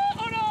Honda.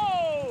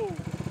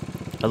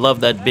 I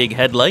love that big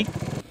headlight.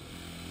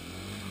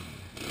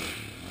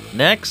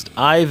 Next,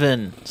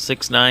 Ivan,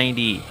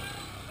 690.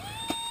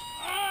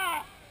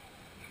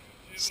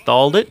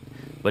 Stalled it,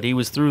 but he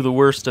was through the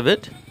worst of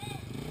it.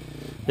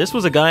 This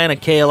was a guy in a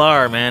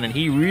KLR, man, and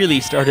he really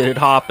started it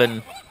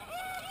hopping.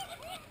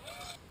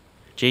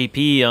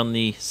 JP on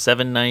the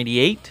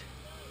 798.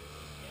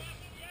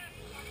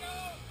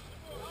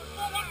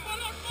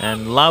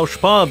 And Lâche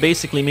pas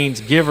basically means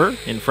giver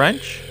in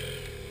French.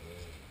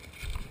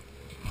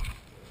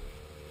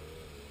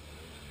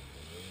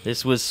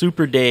 This was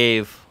Super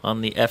Dave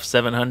on the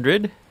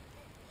F700.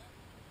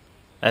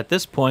 At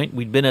this point,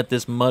 we'd been at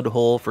this mud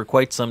hole for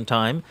quite some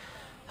time,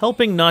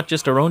 helping not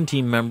just our own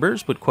team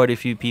members, but quite a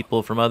few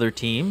people from other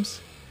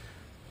teams.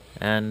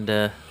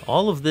 And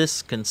all of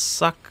this can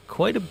suck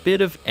quite a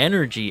bit of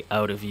energy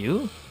out of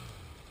you.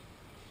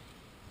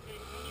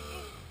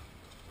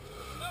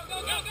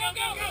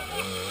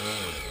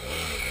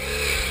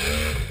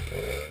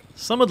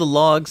 Some of the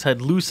logs had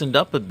loosened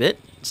up a bit,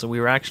 so we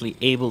were actually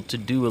able to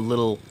do a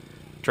little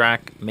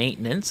track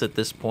maintenance at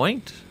this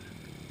point.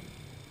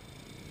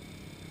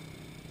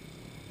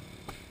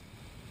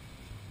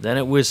 Then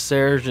it was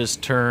Serge's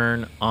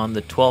turn on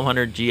the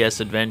 1200 GS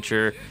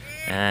Adventure,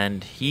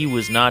 and he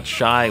was not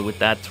shy with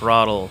that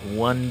throttle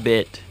one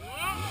bit.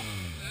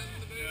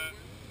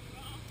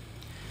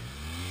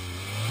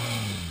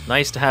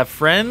 Nice to have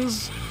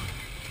friends.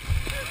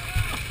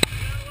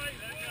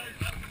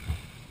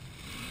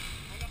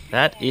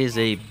 That is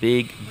a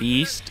big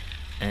beast,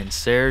 and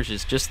Serge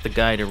is just the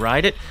guy to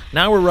ride it.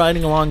 Now we're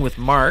riding along with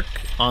Mark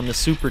on the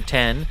Super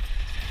 10,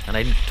 and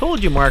I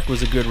told you Mark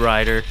was a good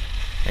rider,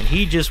 and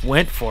he just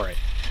went for it.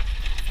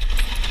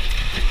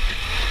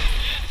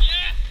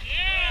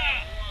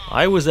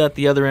 I was at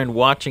the other end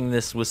watching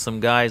this with some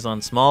guys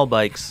on small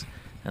bikes,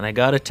 and I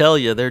gotta tell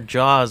you, their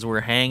jaws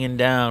were hanging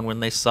down when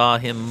they saw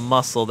him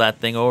muscle that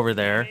thing over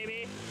there.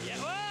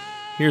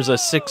 Here's a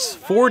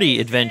 640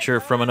 adventure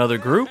from another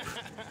group,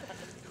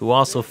 who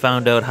also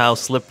found out how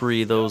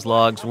slippery those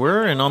logs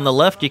were. And on the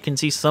left, you can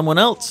see someone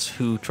else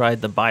who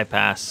tried the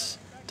bypass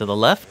to the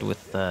left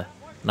with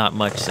not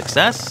much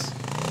success.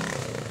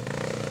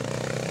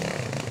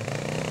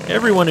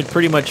 Everyone had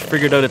pretty much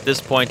figured out at this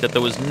point that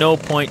there was no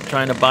point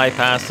trying to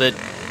bypass it.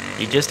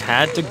 You just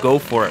had to go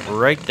for it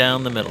right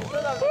down the middle.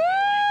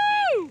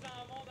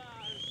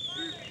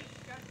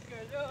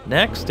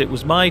 Next, it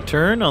was my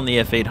turn on the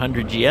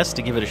F800 GS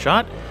to give it a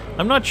shot.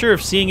 I'm not sure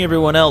if seeing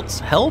everyone else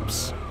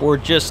helps or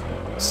just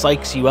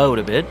psychs you out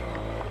a bit.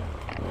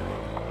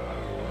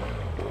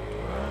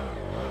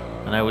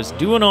 And I was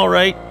doing all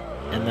right,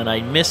 and then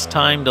I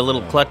mistimed a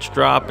little clutch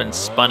drop and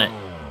spun it.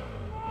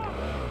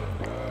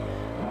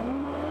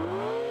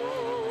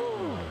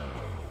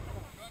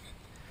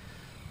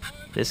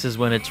 This is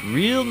when it's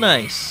real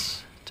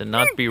nice to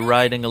not be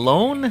riding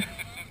alone.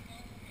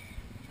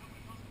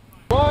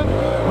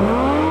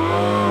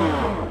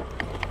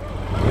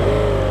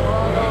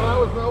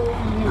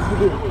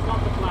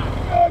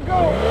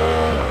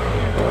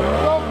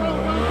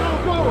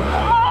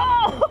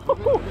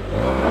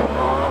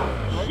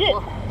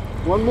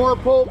 One more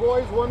pull,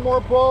 boys. One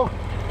more pull.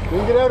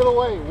 Then get out of the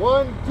way.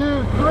 1,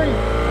 2, 3.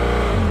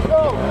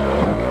 Go!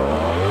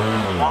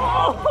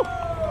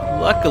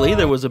 Luckily,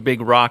 there was a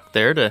big rock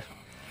there to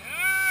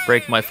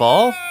break my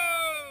fall.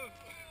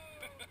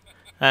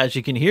 As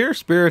you can hear,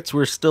 spirits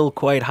were still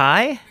quite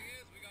high.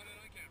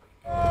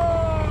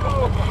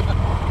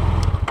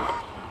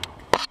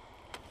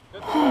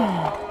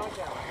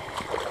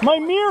 My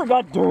mirror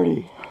got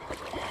dirty.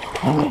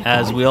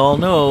 As we all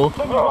know,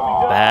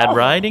 bad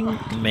riding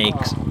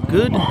makes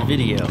good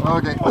video.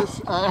 Okay,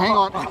 hang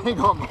on.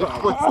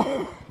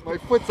 My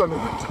foot's under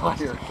the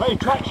tire. Hey,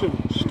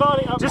 traction.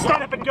 Starting up. Just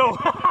stand up and go.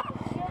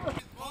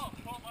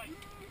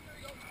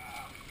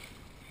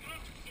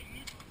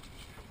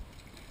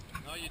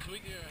 No, you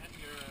tweak your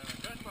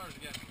crash bars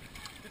again.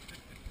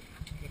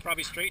 They're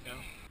probably straight now.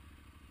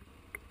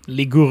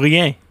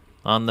 Ligurien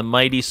on the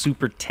mighty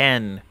Super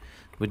 10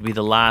 would be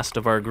the last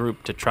of our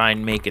group to try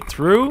and make it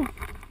through.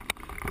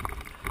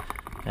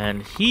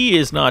 And he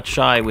is not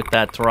shy with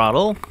that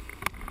throttle.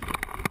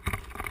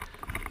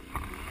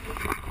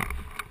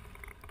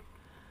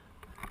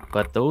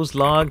 But those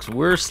logs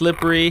were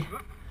slippery.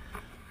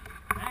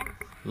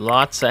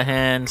 Lots of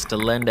hands to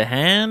lend a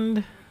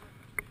hand.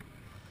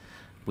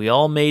 We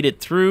all made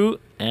it through,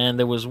 and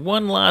there was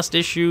one last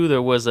issue.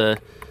 There was a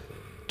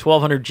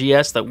 1200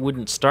 GS that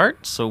wouldn't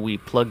start, so we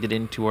plugged it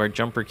into our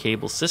jumper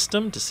cable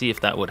system to see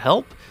if that would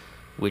help,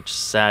 which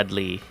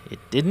sadly it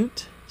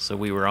didn't, so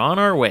we were on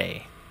our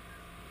way.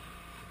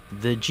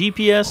 The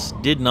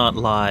GPS did not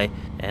lie,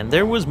 and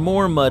there was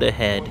more mud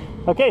ahead.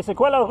 Ok, c'est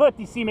quoi la route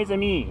ici, mes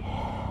amis?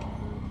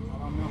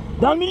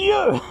 Dans le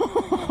milieu!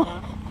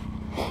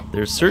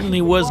 There certainly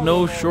was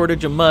no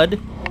shortage of mud.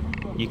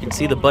 You can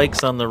see the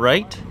bikes on the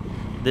right.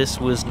 This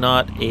was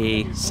not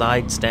a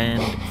side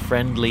stand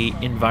friendly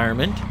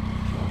environment.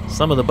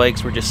 Some of the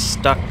bikes were just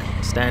stuck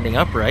standing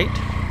upright.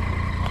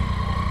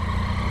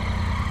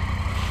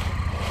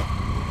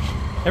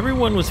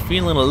 Everyone was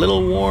feeling a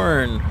little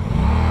worn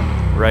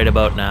right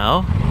about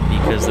now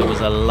because there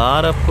was a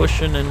lot of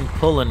pushing and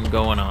pulling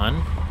going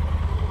on.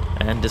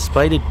 And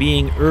despite it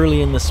being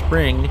early in the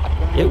spring,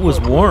 it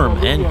was warm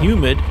and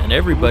humid, and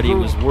everybody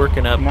was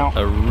working up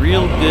a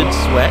real good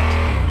sweat.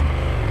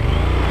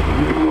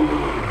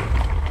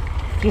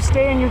 Just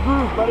stay in your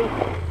groove, buddy.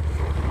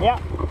 Yeah.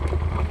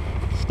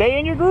 Stay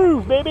in your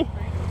groove, baby.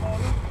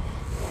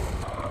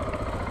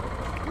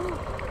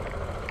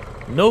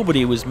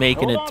 Nobody was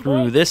making it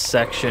through this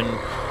section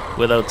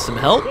without some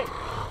help.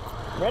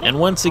 And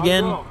once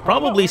again,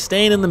 probably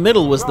staying in the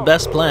middle was the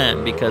best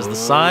plan because the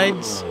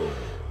sides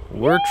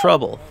were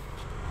trouble.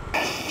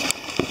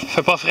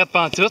 Fait pas fret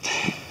pantoute.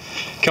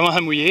 Comment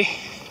à mouiller.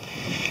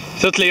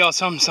 Toutes les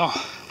awesome sont.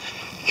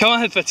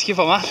 Comment être fatigué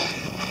pas mal.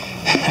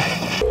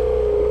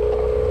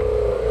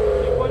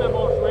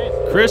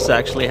 Chris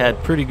actually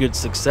had pretty good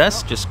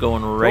success just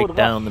going right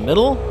down the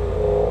middle.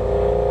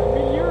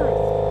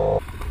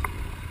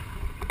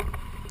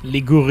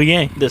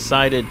 Ligurien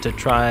decided to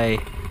try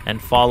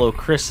and follow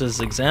Chris's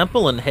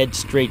example and head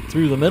straight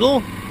through the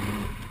middle.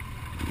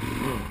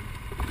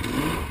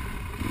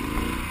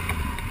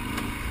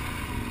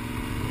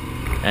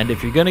 And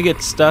if you're gonna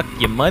get stuck,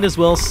 you might as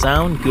well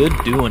sound good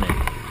doing it.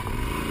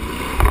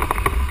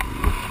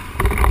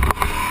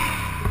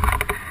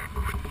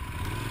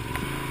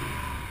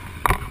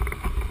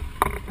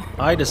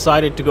 I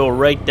decided to go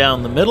right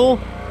down the middle,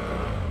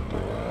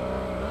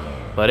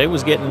 but it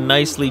was getting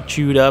nicely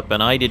chewed up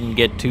and I didn't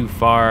get too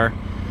far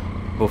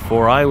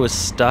before I was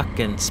stuck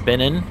and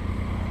spinning.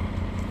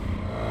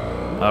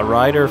 A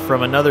rider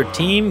from another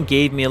team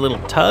gave me a little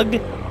tug,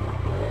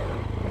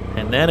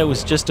 and then it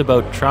was just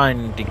about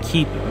trying to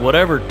keep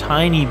whatever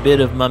tiny bit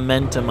of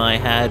momentum I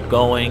had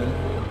going.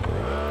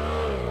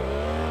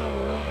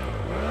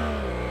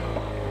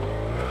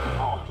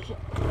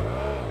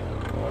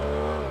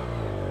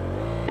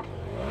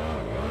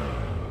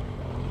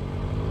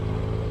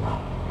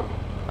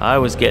 I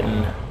was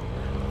getting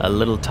a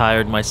little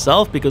tired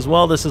myself because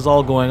while this is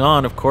all going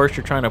on, of course,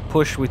 you're trying to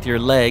push with your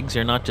legs.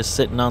 You're not just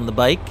sitting on the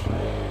bike.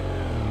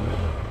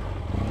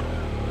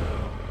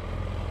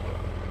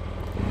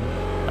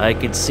 I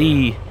could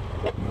see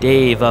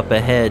Dave up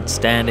ahead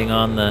standing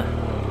on the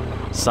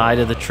side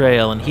of the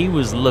trail, and he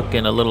was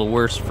looking a little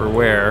worse for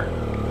wear.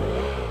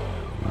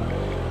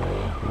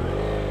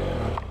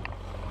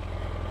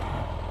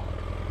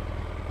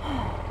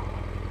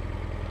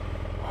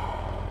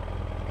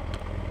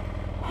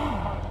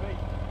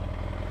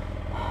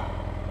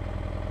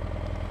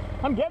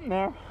 I'm getting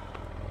there.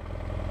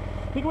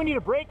 I think we need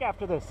a break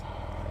after this.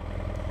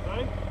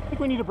 Sorry? I think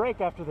we need a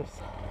break after this.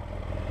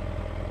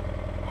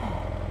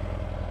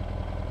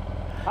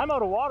 I'm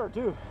out of water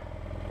too.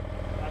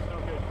 That's no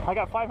good. I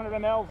got 500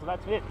 mLs, so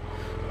that's it.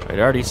 I'd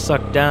already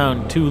sucked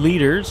down 2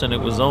 liters and it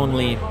was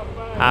only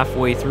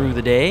halfway through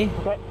the day.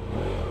 Okay.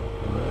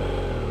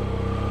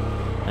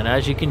 And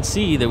as you can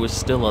see, there was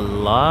still a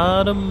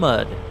lot of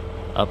mud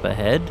up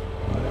ahead.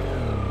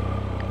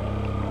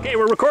 Okay,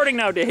 we're recording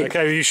now, Dave.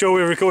 Okay, are you sure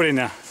we're recording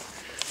now?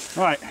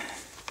 All right.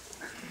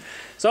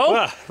 So?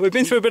 Well, we've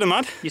been through a bit of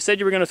mud. You said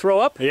you were going to throw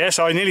up? Yes,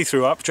 I nearly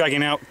threw up,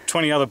 dragging out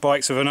 20 other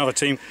bikes of another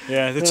team.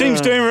 Yeah, the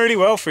team's doing really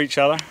well for each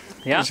other.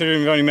 Yeah. Considering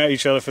we've only met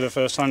each other for the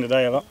first time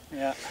today a lot.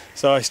 Yeah.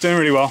 So it's doing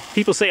really well.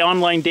 People say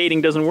online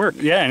dating doesn't work.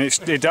 Yeah, and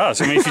it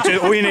does. I mean, if you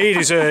all you need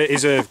is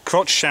a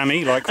crotch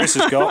chamois like Chris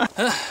has got.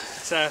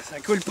 Ça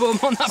coule pas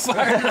mon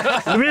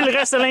affaire. L'huile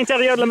reste à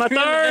l'intérieur de le moteur.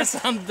 L'huile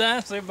reste en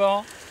dedans, c'est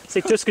bon.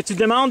 C'est tout ce que tu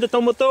demandes de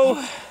ton moto?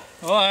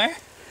 Ouais.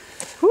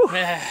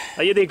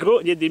 Il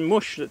y a des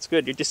mouches, that's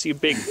good. You just see a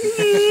big...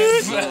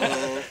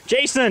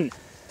 Jason!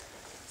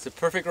 It's a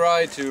perfect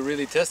ride to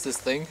really test this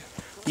thing.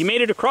 You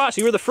made it across.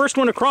 You were the first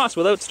one across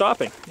without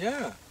stopping.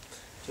 Yeah.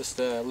 Just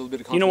a little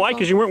bit of confidence. You know why?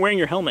 Because you weren't wearing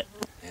your helmet.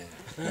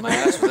 Yeah. My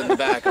ass was in the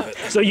back of it.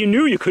 So you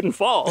knew you couldn't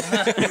fall.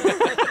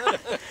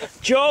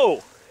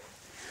 Joe!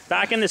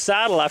 Back in the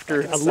saddle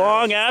after a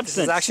long absence.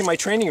 This is actually my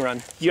training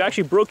run. You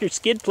actually broke your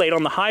skid plate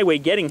on the highway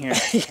getting here.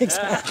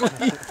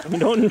 Exactly. I'm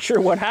not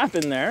sure what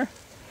happened there.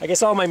 I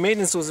guess all my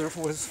maintenance was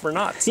for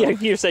naught. So. Yeah,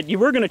 you said you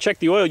were going to check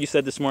the oil, you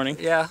said this morning.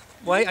 Yeah.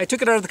 Well, I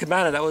took it out of the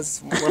cabana. That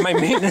was where my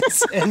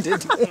maintenance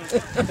ended.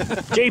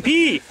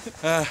 JP!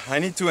 I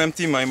need to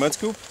empty my mud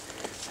scoop.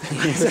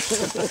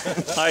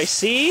 I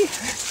see.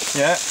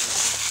 Yeah.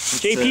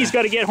 JP's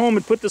got to get home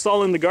and put this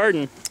all in the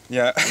garden.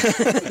 Yeah.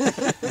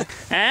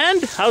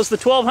 And how's the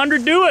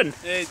 1200 doing?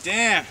 Hey,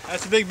 damn,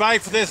 that's a big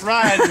bike for this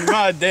ride in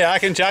mud. I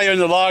can tell you in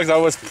the logs that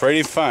was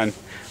pretty fun.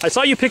 I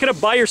saw you pick it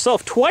up by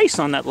yourself twice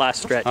on that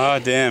last stretch. Oh,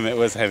 damn, it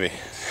was heavy.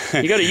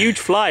 You got a huge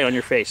fly on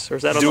your face, or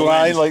is that on the Do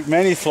lens? I? Like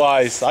many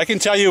flies. I can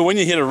tell you when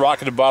you hit a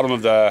rock at the bottom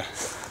of the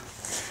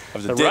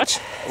ditch.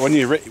 Rut? When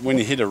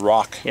you hit a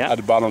rock at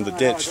the bottom of the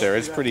ditch there,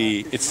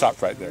 it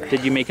stopped right there.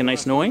 Did you make a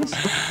nice noise?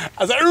 I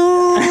was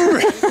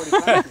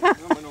like,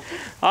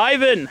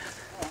 Ivan!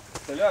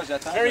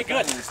 Very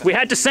good. We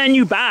had to send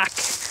you back.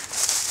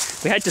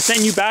 We had to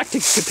send you back to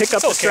pick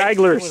up the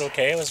stragglers. It was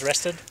okay. I was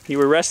rested. You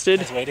were rested.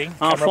 I was waiting. En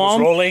Camera was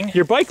forme. rolling.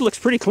 Your bike looks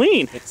pretty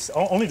clean. It's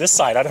only this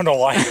side. I don't know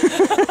why.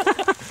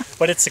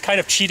 But it's a kind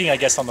of cheating, I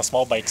guess, on the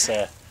small bikes.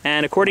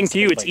 And according to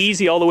you, it's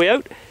easy all the way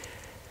out?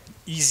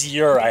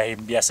 Easier.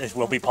 Yes, it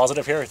will be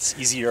positive here. It's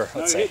easier,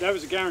 let's say. That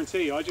was a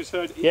guarantee. I just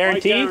heard.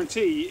 Guarantee? I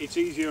guarantee it's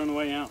easier on the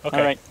way out. Okay.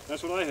 All right.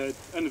 That's what I heard,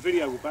 and the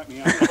video will back me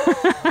up.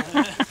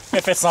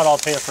 If it's not, I'll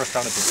pay the first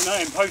round of beer.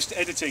 No, in post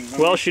editing.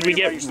 Well, should we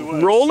get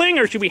rolling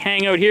or should we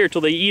hang out here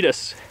till they eat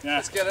us? Yeah.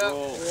 Let's get up.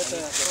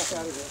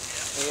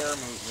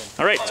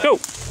 All right, let's go.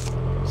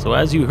 So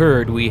as you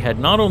heard, we had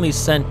not only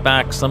sent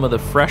back some of the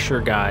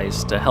fresher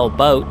guys to help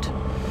out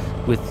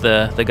with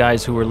the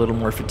guys who were a little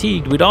more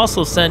fatigued, we'd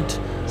also sent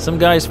some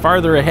guys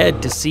farther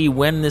ahead to see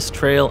when this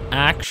trail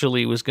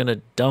actually was going to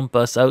dump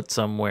us out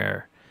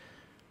somewhere.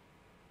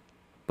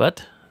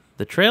 But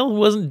the trail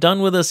wasn't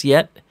done with us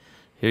yet.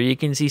 Here you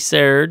can see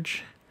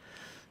Serge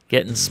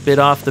getting spit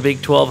off the big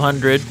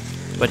 1200,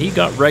 but he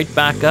got right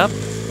back up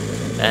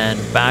and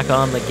back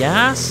on the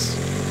gas.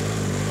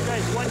 You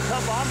guys one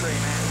tough hombre,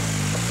 man.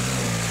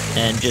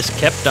 And just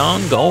kept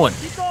on going.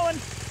 Keep going.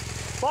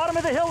 Bottom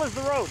of the hill is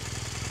the road.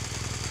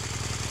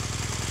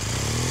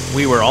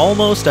 We were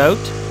almost out.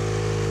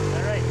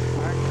 All right,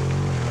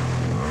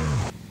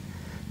 Mark.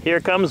 Here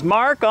comes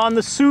Mark on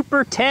the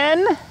Super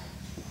 10.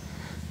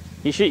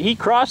 He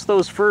crossed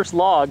those first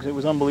logs. It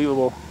was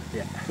unbelievable.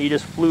 Yeah. He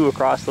just flew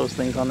across those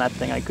things on that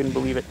thing. I couldn't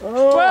believe it.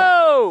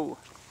 Oh. Whoa!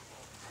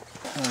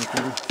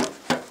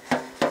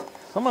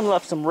 Someone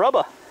left some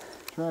rubber.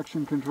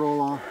 Traction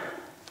control off.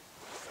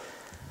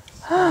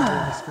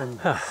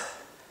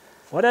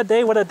 What a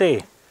day, what a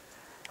day.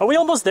 Are we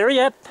almost there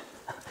yet?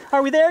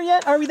 Are we there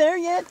yet? Are we there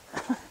yet?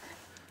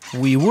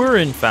 We were,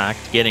 in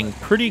fact, getting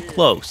pretty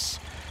close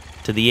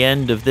to the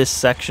end of this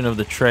section of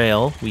the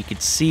trail. We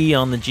could see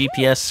on the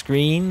GPS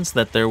screens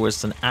that there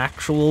was an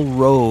actual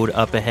road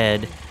up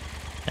ahead.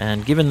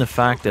 And given the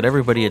fact that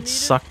everybody had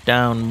sucked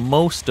down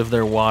most of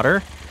their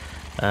water,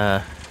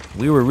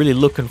 we were really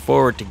looking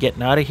forward to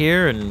getting out of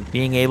here and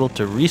being able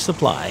to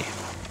resupply.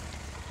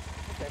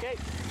 Okay.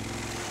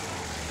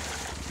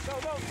 Go,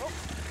 go, go.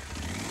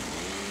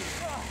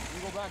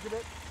 You go back a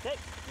bit. Okay.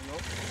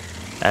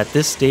 At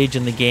this stage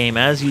in the game,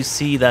 as you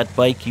see that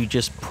bike you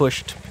just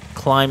pushed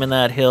climbing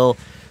that hill,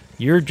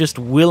 you're just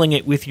willing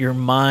it with your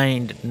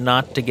mind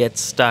not to get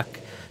stuck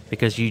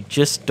because you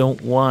just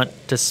don't want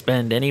to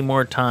spend any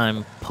more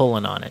time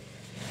pulling on it.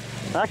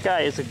 That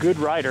guy is a good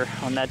rider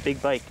on that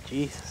big bike.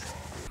 Jesus.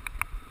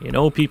 You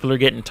know, people are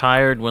getting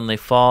tired when they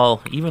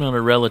fall, even on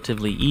a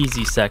relatively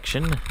easy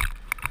section.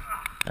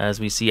 As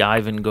we see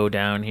Ivan go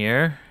down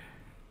here.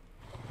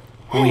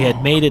 We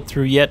had made it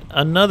through yet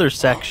another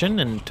section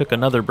and took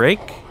another break.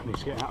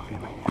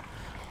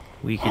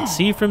 We could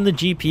see from the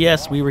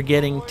GPS we were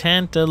getting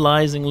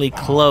tantalizingly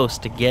close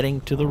to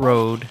getting to the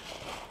road.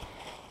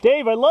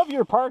 Dave, I love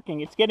your parking.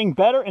 It's getting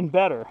better and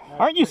better.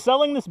 Aren't you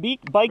selling this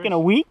bike in a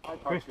week?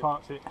 Chris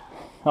parks it.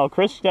 Oh,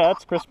 Chris? Yeah,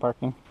 that's Chris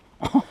parking.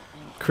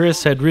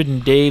 Chris had ridden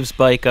Dave's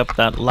bike up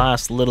that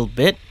last little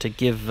bit to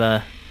give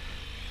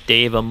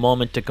Dave a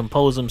moment to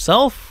compose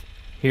himself.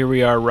 Here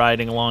we are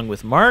riding along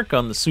with Mark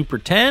on the Super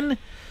 10.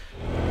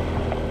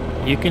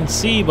 You can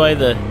see by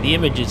the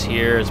images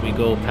here as we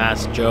go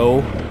past Joe.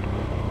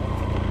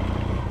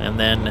 And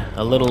then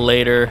a little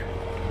later,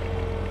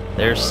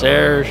 there's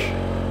Serge.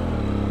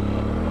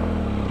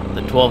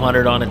 The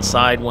 1200 on its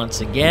side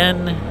once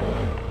again.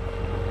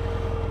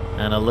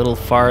 And a little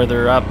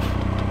farther up,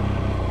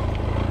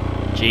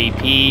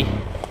 JP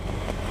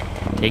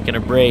taking a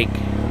break.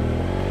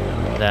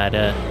 That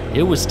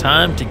it was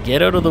time to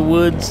get out of the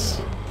woods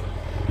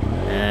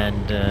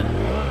and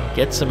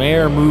get some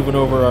air moving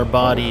over our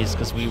bodies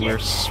because we were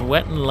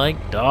sweating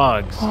like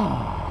dogs.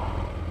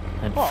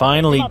 And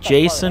finally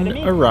Jason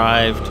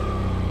arrived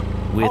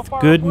with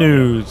good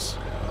news.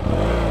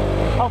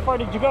 How far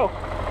did you go?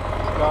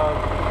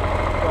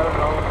 I don't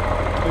know,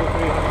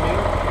 200-300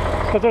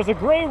 meters. Because there's a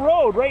gray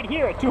road right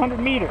here at 200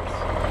 meters,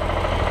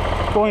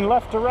 going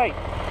left to right.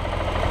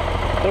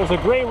 There's a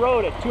gray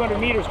road at 200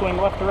 meters going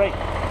left to right.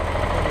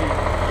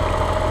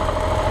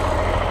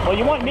 Well,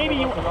 you want maybe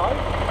you.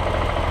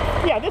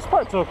 Yeah, this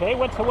part's okay.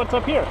 What's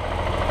up here?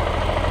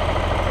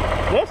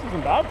 This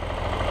isn't bad.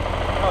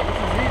 No, this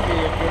is easy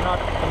if you're not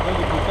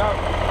completely booked out.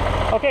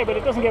 Okay, but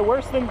it doesn't get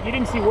worse than, you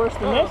didn't see worse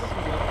than this? This is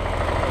good.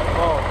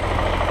 Oh,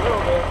 a little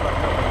bit, but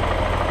nothing.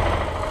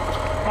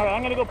 Alright,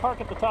 I'm gonna go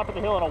park at the top of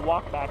the hill and I'll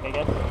walk back, I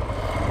guess.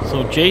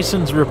 So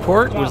Jason's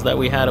report was that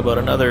we had about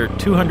another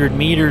 200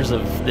 meters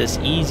of this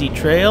easy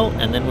trail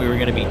and then we were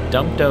going to be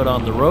dumped out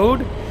on the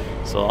road.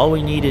 So all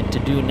we needed to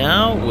do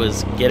now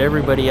was get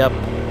everybody up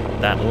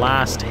that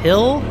last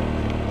hill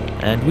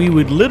and we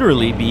would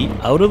literally be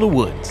out of the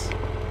woods.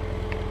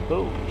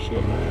 Holy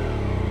shit.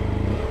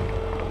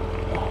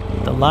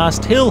 The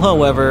last hill,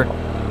 however,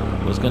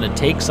 was going to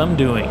take some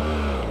doing.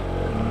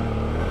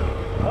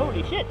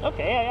 Holy shit,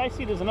 okay, I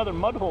see there's another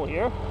mud hole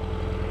here.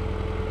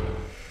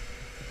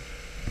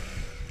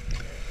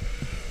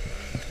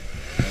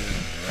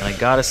 And I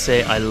gotta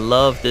say, I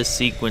love this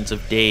sequence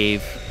of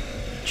Dave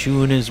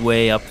chewing his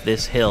way up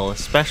this hill,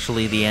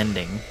 especially the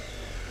ending.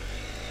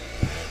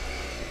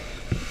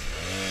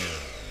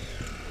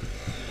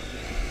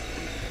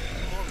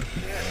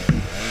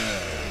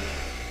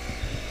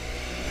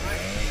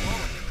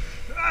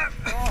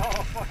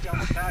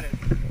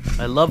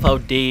 I love how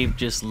Dave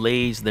just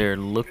lays there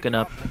looking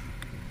up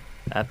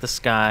at the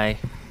sky.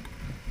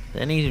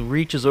 Then he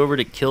reaches over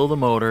to kill the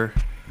motor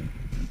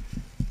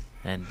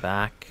and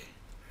back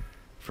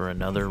for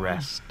another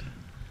rest.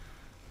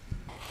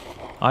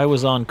 I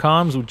was on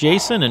comms with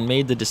Jason and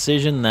made the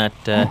decision that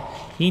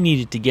He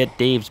needed to get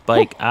Dave's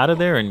bike out of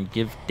there and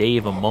give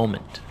Dave a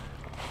moment.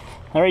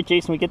 All right,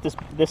 Jason, we get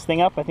this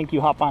thing up. I think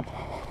you hop on.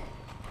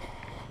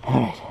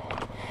 All right.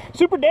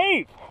 Super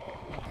Dave!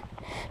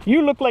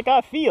 You look like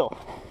I feel.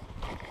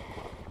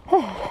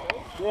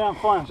 Yeah, I'm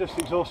fine. I'm just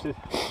exhausted.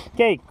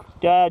 Okay,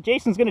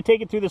 Jason's going to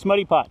take it through this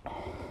muddy pot.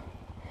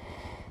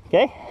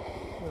 Okay?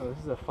 Oh, this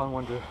is a fun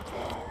one to...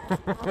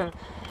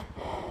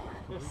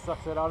 Just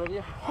sucks it out of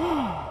you.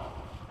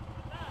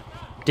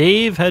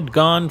 Dave had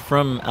gone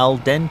from al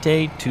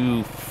dente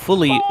to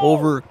fully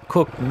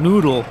overcooked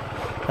noodle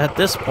at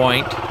this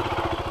point.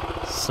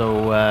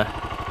 So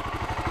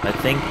I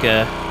think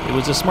it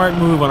was a smart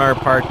move on our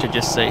part to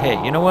just say,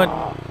 hey, you know what?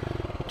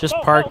 Just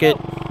park it.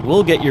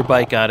 We'll get your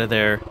bike out of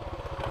there.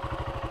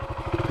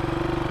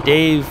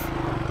 Dave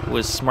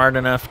was smart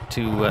enough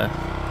to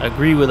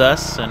agree with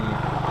us and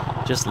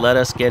just let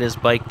us get his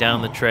bike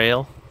down the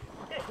trail.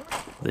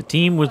 The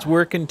team was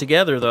working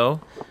together,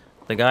 though.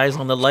 The guys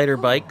on the lighter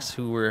bikes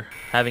who were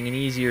having an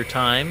easier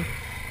time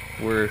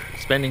were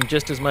spending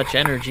just as much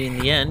energy in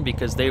the end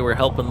because they were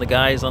helping the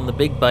guys on the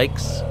big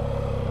bikes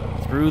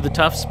through the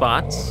tough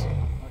spots.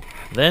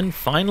 Then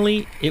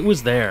finally, it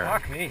was there.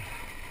 Fuck me.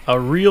 A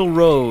real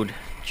road,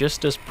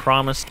 just as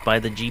promised by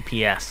the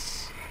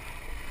GPS.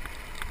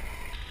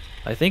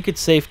 I think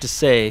it's safe to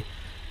say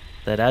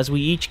that as we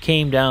each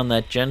came down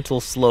that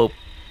gentle slope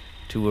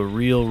to a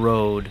real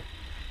road,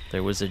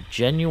 there was a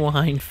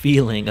genuine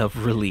feeling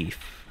of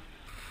relief.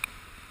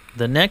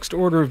 The next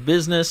order of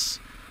business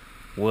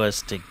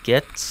was to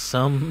get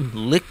some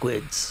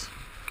liquids.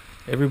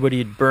 Everybody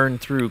had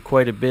burned through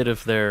quite a bit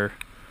of their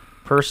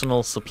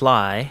personal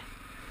supply,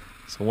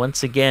 so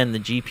once again the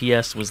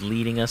GPS was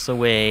leading us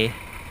away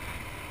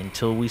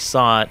until we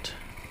saw it,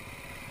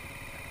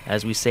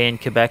 as we say in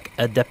Quebec,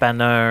 a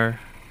dépanneur,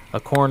 a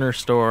corner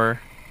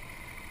store.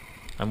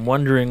 I'm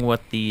wondering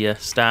what the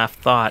staff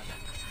thought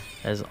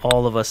as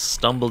all of us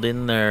stumbled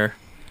in there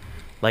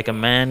like a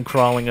man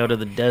crawling out of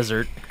the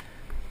desert.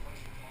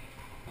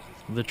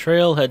 The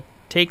trail had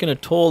taken a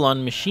toll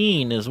on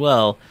Machine as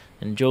well,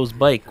 and Joe's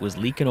bike was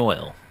leaking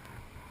oil.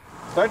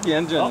 Start the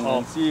engine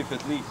and see if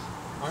it leaks.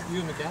 Aren't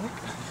you a mechanic?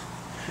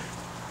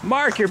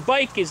 Mark, your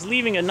bike is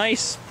leaving a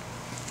nice...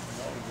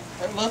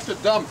 I left a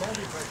dump.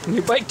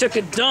 Your bike took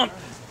a dump.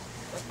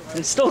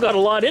 It's still got a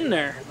lot in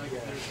there.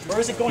 Where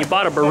is it going? You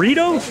bought a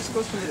burrito?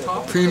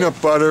 Peanut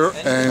butter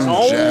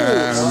and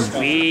jam.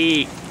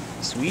 Sweet.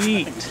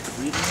 Sweet.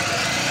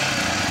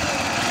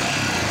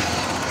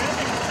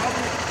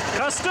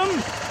 Custom?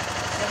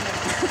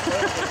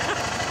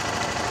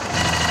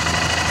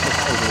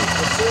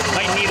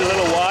 Might need a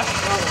little wash.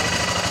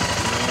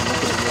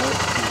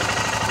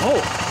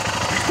 Oh.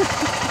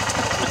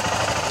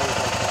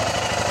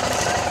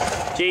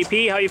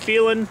 JP, how you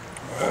feeling?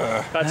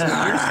 Got some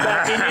juice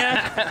back in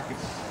ya?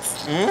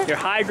 You're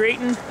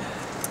hydrating?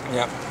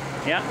 Yeah.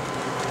 Yeah?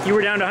 You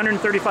were down to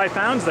 135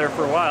 pounds there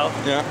for a while.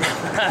 Yeah.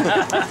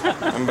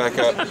 I'm back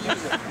up.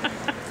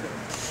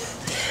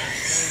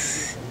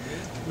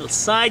 Little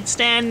side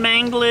stand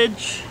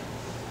manglage.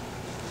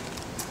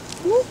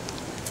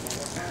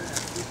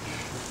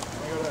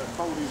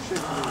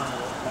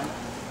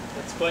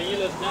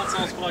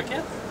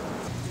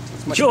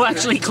 Joe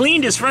actually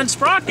cleaned his front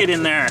sprocket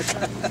in there.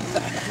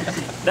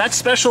 That's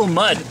special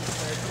mud.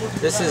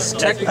 This is a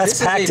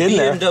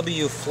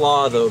BMW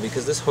flaw though,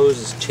 because this hose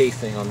is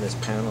chafing on this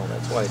panel.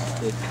 That's why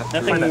it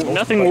cut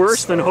Nothing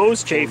worse than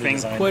hose chafing.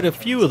 Quite a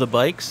few of the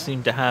bikes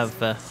seem to have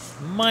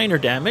minor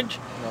damage.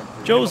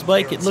 Joe's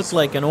bike, it looked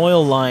like an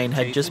oil line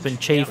had just been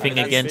chafing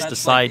against a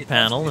side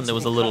panel and there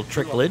was a little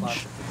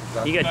tricklage.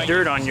 You got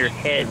dirt on your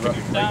head.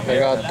 I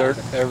got dirt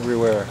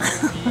everywhere.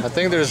 I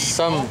think there's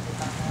some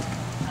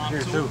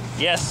here too.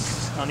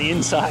 Yes, on the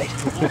inside.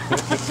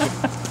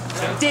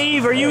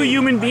 Dave, are you a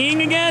human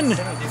being again?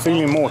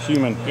 Feeling more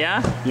human.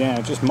 Yeah?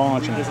 Yeah, just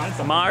marginally.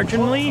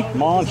 Marginally?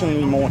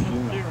 Marginally more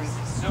human.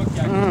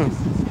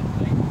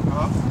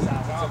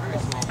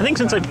 I think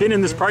since I've been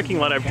in this parking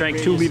lot, I've drank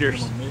 2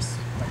 liters.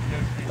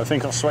 I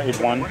think I sweated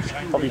 1,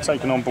 probably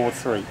taken on board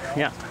 3.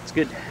 Yeah, it's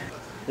good.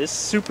 This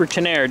Super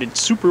Tenaire did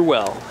super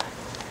well.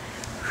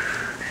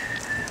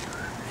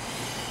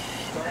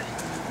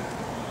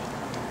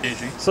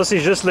 Ça, c'est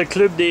juste le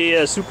club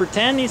des Super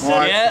 10, he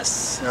said?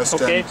 Yes.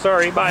 Okay,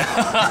 sorry, bye.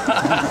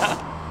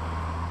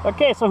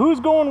 Okay, so who's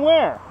going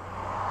where?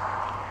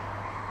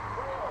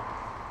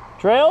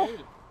 Trail?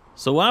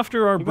 So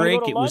after our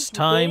break, it was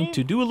time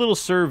to do a little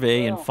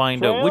survey and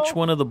find out which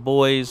one of the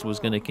boys was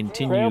going to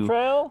continue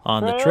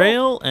on the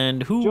trail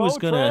and who was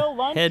going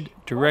to head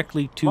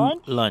directly to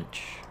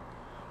lunch.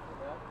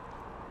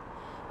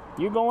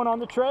 You going on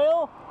the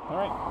trail? All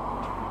right.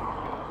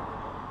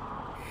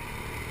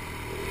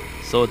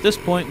 So at this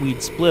point,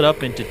 we'd split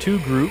up into 2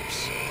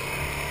 groups.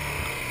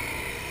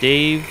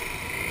 Dave,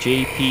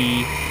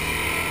 JP,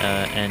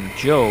 and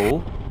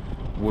Joe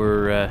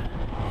were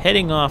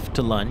heading off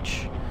to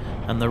lunch,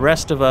 and the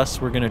rest of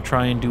us were going to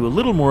try and do a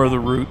little more of the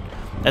route.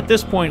 At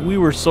this point, we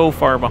were so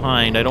far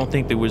behind, I don't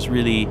think there was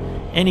really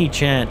any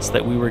chance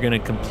that we were going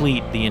to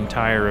complete the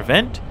entire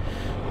event.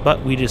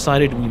 But we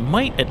decided we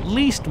might at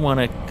least want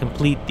to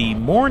complete the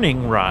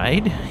morning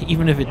ride,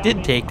 even if it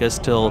did take us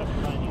till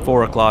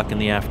 4 o'clock in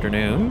the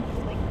afternoon.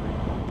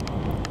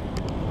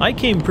 I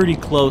came pretty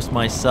close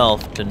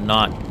myself to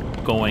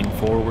not going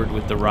forward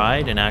with the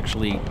ride and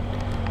actually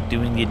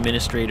doing the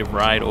administrative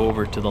ride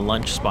over to the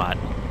lunch spot.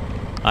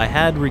 I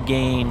had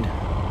regained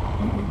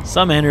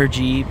some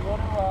energy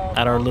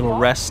at our little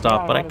rest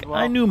stop, but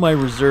I knew my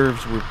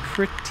reserves were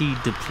pretty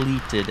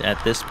depleted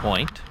at this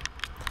point.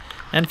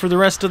 And for the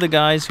rest of the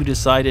guys who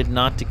decided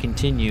not to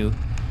continue,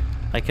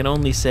 I can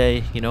only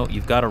say, you know,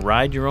 you've got to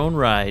ride your own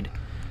ride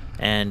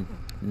and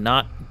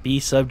not be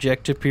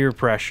subject to peer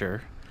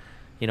pressure.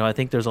 You know, I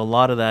think there's a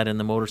lot of that in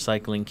the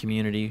motorcycling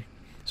community,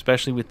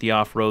 especially with the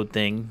off-road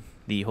thing.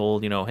 The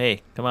whole, you know,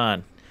 hey, come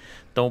on,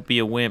 don't be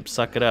a wimp,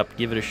 suck it up,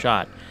 give it a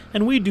shot.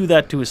 And we do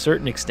that to a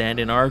certain extent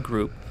in our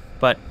group,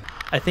 but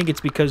I think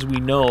it's because we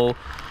know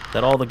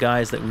that all the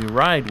guys that we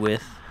ride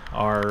with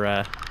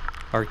are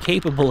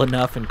capable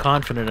enough and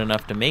confident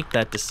enough to make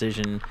that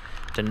decision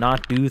to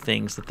not do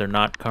things that they're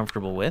not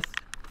comfortable with.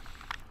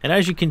 And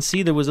as you can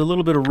see, there was a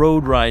little bit of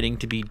road riding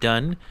to be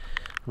done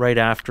right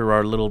after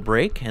our little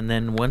break, and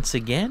then once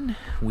again,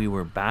 we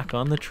were back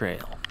on the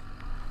trail.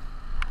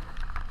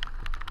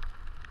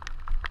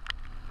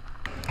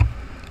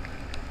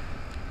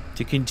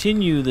 To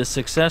continue the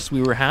success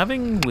we were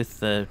having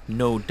with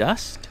no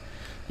dust,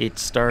 it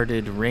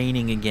started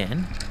raining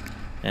again,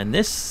 and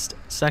this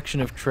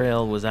section of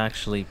trail was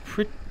actually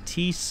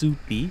pretty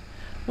soupy.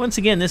 Once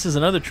again, this is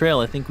another trail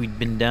I think we'd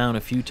been down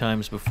a few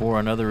times before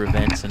on other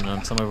events and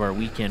on some of our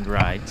weekend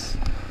rides.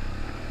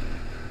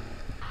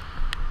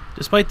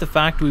 Despite the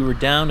fact we were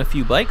down a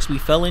few bikes, we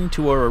fell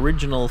into our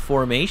original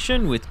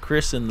formation with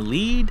Chris in the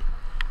lead,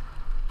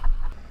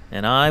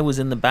 and I was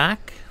in the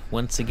back,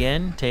 once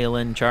again, tail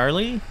end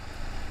Charlie.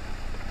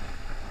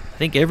 I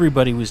think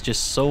everybody was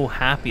just so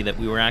happy that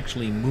we were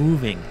actually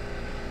moving.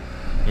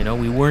 You know,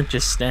 we weren't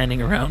just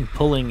standing around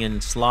pulling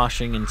and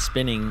sloshing and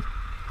spinning.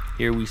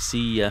 Here we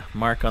see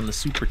Mark on the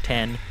Super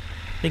 10.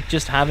 I think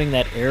just having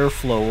that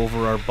airflow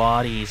over our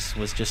bodies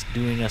was just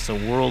doing us a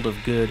world of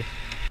good.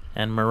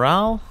 And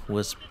morale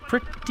was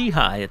pretty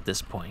high at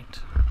this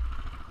point.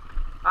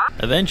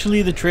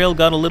 Eventually the trail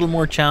got a little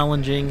more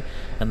challenging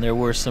and there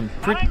were some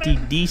pretty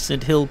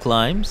decent hill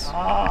climbs.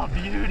 Oh,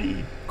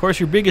 beauty! Of course,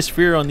 your biggest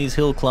fear on these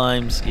hill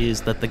climbs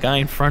is that the guy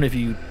in front of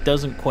you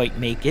doesn't quite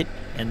make it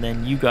and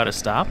then you gotta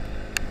stop.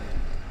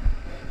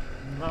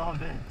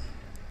 Love it.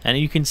 And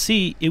you can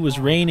see it was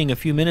raining a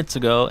few minutes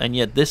ago, and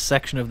yet this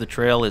section of the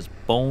trail is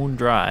bone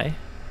dry.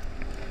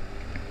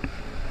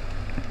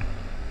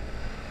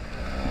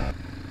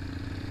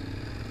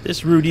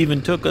 This route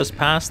even took us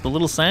past the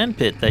little sand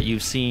pit that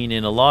you've seen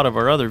in a lot of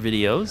our other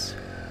videos.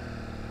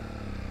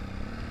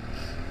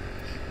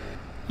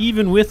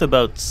 Even with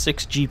about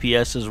 6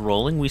 GPSs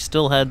rolling, we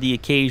still had the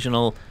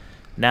occasional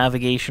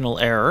navigational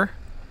error.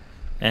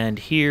 And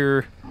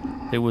here,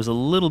 there was a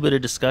little bit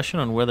of discussion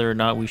on whether or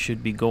not we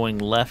should be going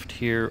left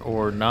here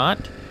or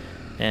not.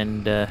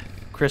 And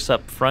Chris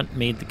up front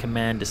made the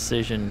command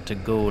decision to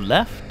go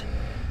left.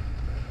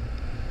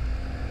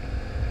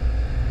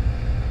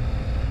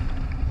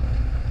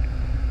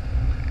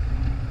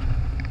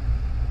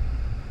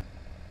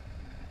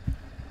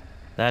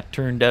 That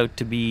turned out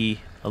to be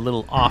a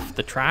little off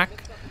the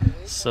track,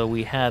 so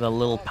we had a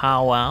little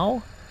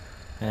powwow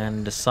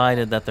and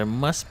decided that there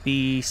must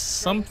be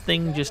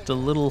something just a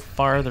little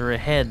farther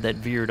ahead that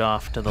veered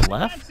off to the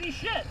left.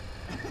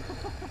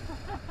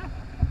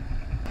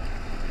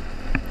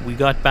 We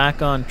got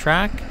back on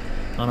track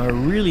on a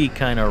really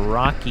kind of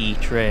rocky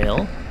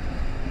trail,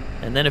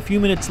 and then a few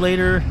minutes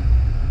later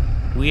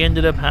we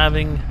ended up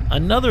having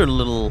another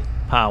little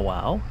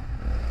powwow.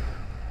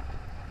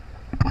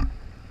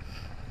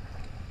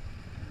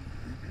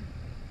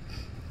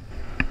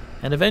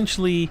 And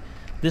eventually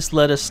this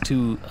led us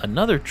to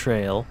another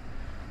trail,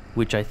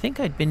 which I think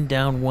I'd been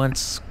down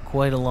once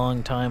quite a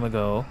long time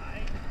ago.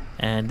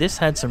 And this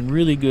had some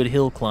really good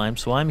hill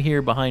climbs, so I'm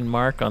here behind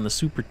Mark on the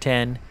Super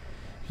 10.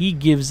 He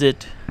gives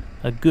it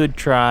a good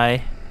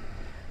try,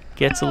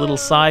 gets a little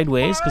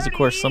sideways, because of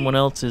course someone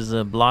else is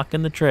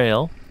blocking the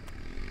trail.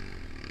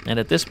 And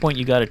at this point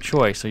you got a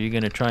choice. Are you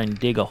going to try and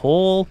dig a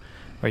hole?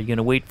 Are you going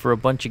to wait for a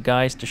bunch of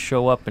guys to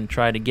show up and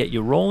try to get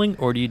you rolling?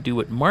 Or do you do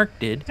what Mark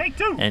did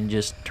and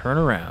just turn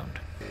around?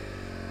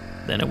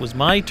 Then it was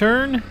my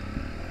turn.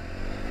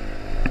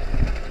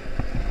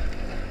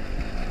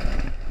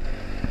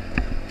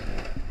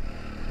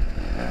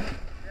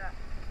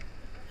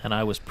 And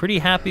I was pretty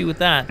happy with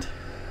that,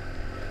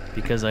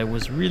 because I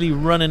was really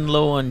running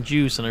low on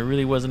juice and I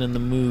really wasn't in the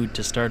mood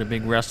to start a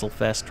big wrestle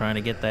fest trying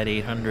to get that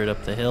 800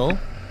 up the hill.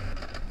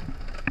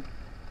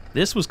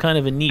 This was kind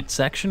of a neat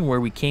section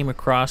where we came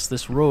across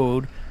this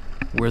road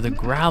where the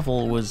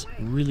gravel was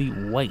really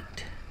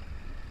white.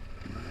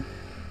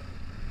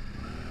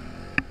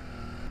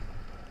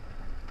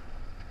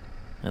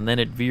 And then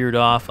it veered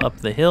off up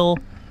the hill.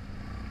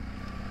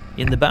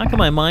 In the back of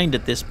my mind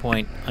at this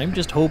point, I'm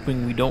just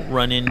hoping we don't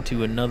run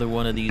into another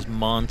one of these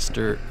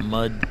monster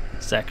mud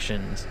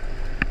sections.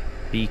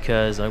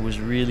 because I was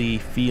really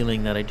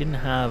feeling that I didn't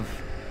have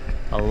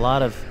a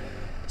lot of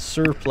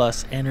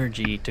surplus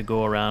energy to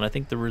go around. I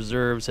think the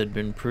reserves had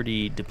been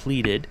pretty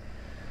depleted.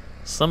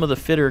 Some of the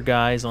fitter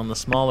guys on the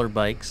smaller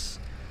bikes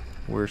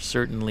were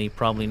certainly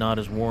probably not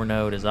as worn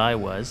out as I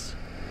was.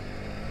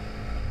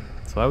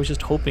 So I was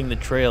just hoping the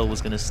trail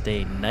was going to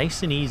stay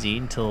nice and easy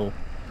until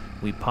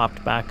we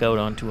popped back out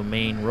onto a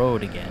main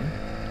road again.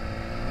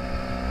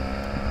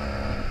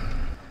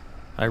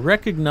 I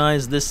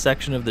recognized this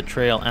section of the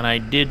trail, and I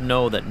did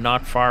know that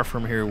not far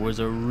from here was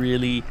a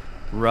really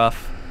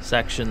rough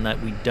section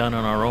that we'd done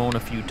on our own a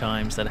few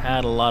times that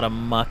had a lot of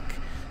muck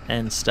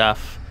and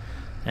stuff,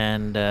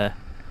 and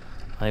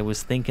I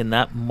was thinking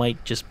that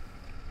might just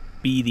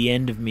be the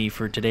end of me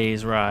for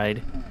today's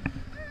ride.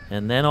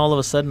 And then all of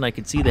a sudden I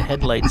could see the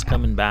headlights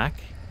coming back,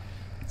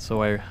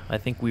 so I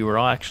think we were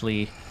all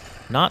actually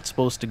not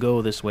supposed to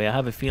go this way. I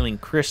have a feeling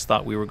Chris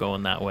thought we were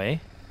going that way.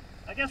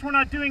 I guess we're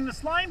not doing the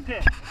slime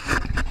pit.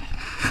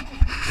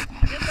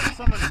 I guess that's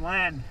someone's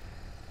land.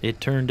 It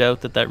turned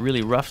out that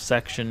really rough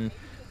section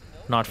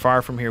not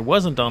far from here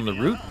wasn't on the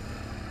route,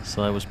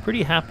 so I was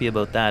pretty happy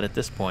about that at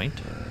this point.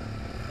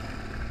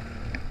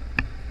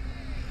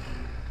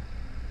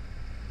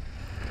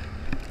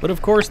 But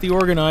of course the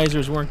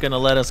organizers weren't going to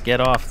let us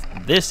get off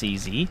this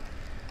easy,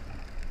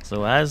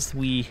 so as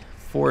we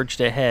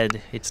forged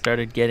ahead it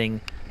started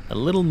getting a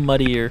little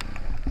muddier,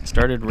 it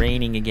started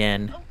raining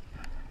again,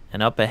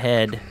 and up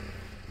ahead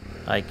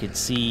I could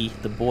see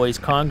the boys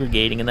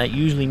congregating, and that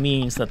usually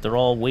means that they're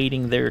all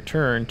waiting their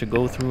turn to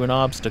go through an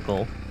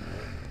obstacle.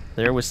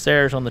 There was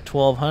Serge on the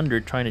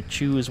 1200 trying to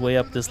chew his way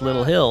up this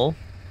little hill.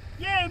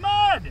 Yay,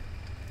 mud!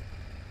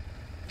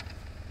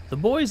 The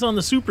boys on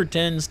the Super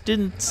 10s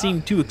didn't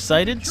seem too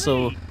excited,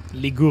 so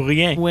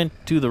Ligurien went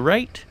to the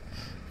right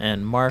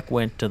and Mark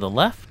went to the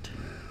left.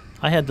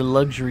 I had the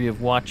luxury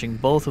of watching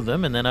both of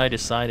them, and then I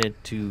decided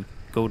to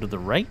go to the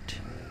right.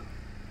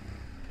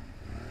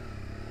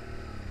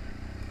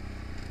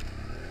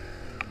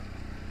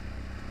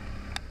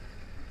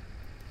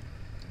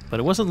 But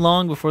it wasn't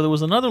long before there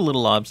was another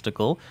little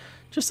obstacle,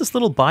 just this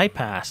little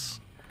bypass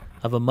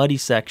of a muddy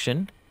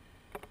section.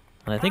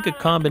 And I think a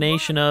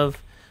combination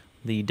of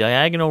the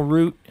diagonal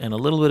route and a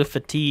little bit of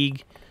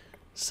fatigue,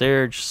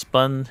 Serge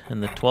spun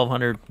and the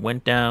 1200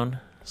 went down,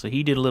 so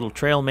he did a little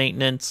trail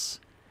maintenance.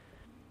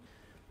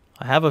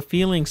 I have a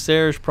feeling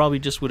Serge probably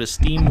just would have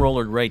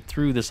steamrollered right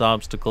through this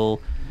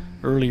obstacle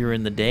earlier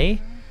in the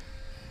day,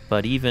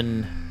 but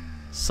even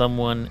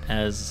someone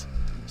as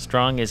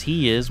strong as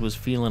he is was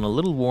feeling a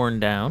little worn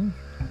down.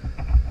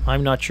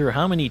 I'm not sure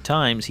how many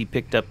times he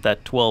picked up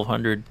that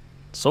 1200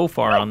 so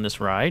far on this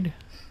ride.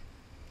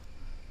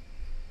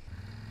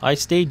 I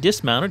stayed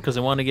dismounted because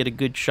I want to get a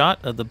good shot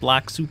of the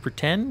black Super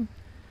 10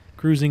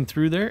 cruising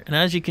through there, and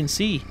as you can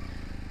see,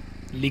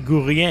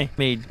 Ligurien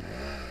made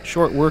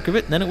short work of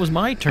it, and then it was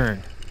my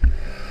turn.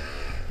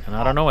 And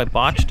I don't know, I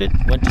botched it,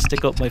 went to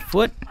stick out my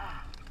foot.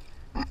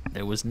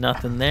 There was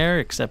nothing there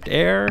except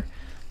air.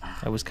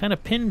 I was kind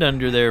of pinned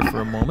under there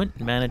for a moment,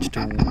 managed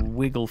to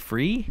wiggle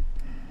free.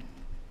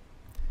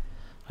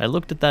 I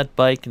looked at that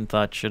bike and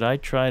thought, should I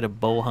try to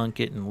bow hunk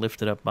it and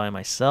lift it up by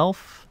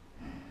myself?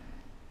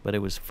 But it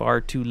was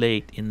far too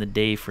late in the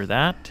day for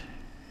that.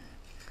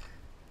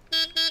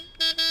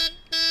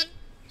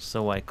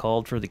 So I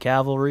called for the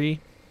cavalry,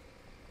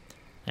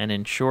 and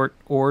in short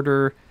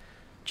order,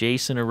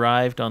 Jason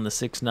arrived on the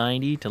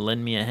 690 to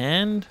lend me a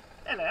hand.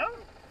 Hello.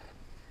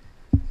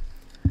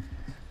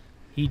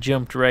 He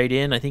jumped right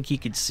in. I think he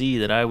could see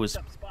that I was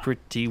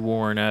pretty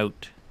worn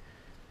out.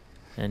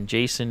 And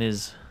Jason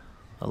is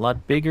a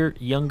lot bigger,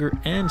 younger,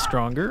 and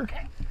stronger.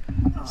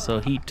 So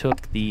he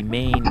took the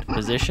main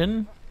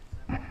position.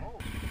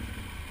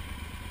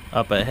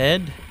 Up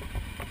ahead,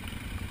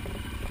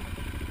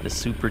 the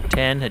Super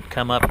 10 had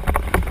come up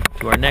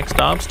to our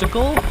next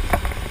obstacle.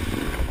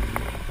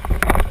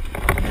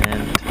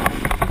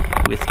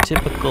 And with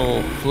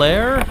typical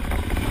flair,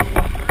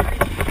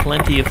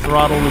 plenty of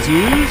throttle was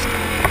used.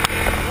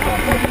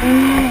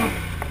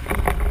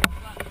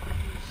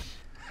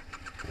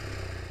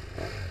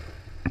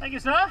 Thank you,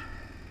 sir.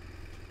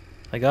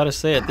 I gotta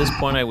say, at this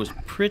point I was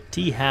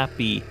pretty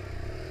happy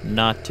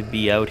not to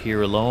be out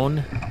here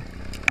alone.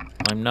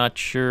 I'm not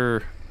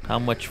sure how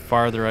much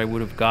farther I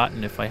would have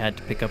gotten if I had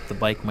to pick up the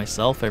bike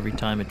myself every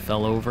time it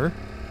fell over.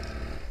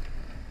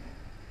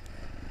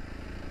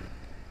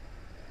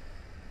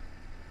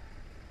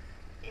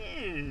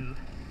 Ew.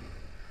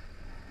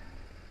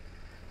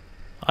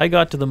 I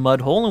got to the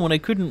mud hole, and when I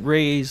couldn't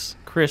raise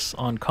Chris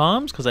on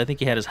comms, because I think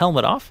he had his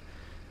helmet off,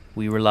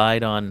 we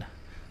relied on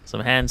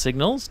some hand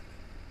signals.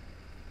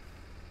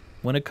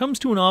 When it comes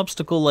to an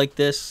obstacle like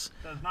this,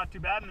 So it's not too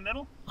bad in the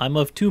middle? I'm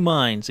of two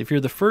minds. If you're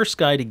the first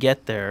guy to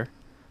get there,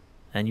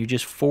 and you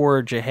just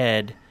forge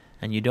ahead,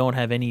 and you don't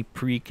have any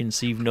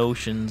preconceived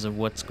notions of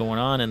what's going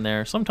on in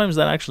there, sometimes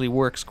that actually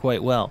works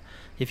quite well.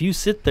 If you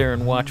sit there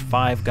and watch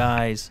 5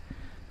 guys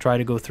try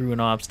to go through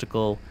an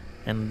obstacle,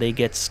 and they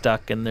get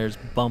stuck, and there's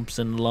bumps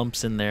and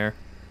lumps in there,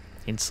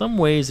 in some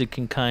ways it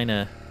can kind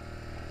of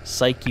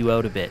psych you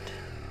out a bit.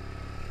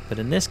 But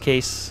in this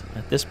case,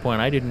 at this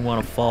point, I didn't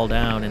want to fall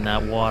down in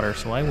that water,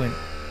 so I went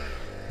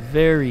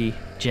very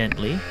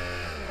gently.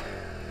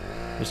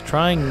 Was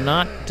trying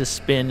not to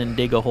spin and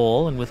dig a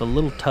hole, and with a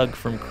little tug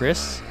from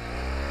Chris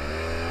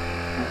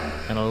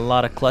and a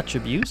lot of clutch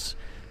abuse,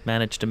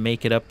 managed to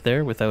make it up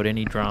there without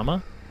any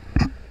drama.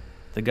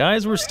 The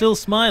guys were still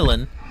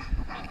smiling,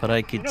 but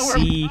I could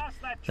see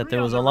that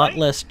there was a lot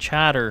less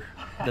chatter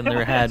than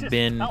there had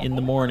been in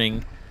the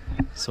morning,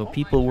 so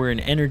people were in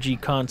energy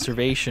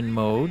conservation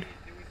mode.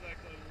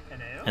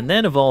 And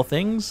then, of all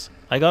things,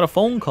 I got a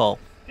phone call.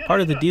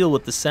 Part of the deal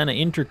with the Senna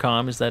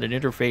intercom is that it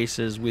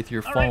interfaces with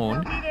your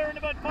phone,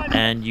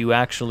 and you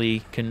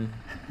actually can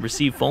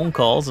receive phone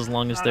calls as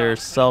long as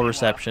there's cell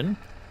reception.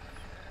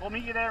 We'll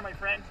meet you there, my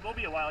friend. We'll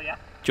be a while, yeah.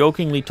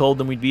 Jokingly told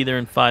them we'd be there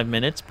in 5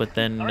 minutes, but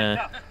then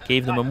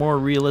gave them a more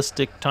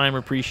realistic time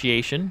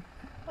appreciation.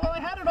 Well, I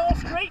had it all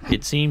straight.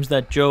 It seems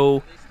that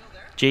Joe,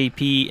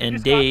 JP,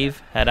 and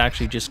Dave had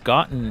actually just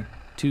gotten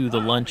to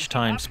the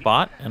lunchtime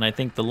spot, and I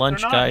think the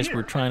lunch guys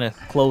were trying to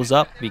close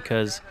up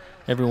because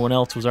everyone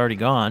else was already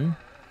gone.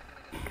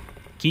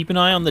 Keep an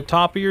eye on the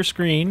top of your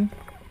screen.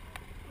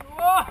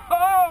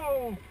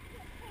 Whoa!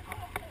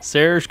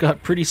 Serge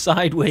got pretty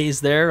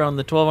sideways there on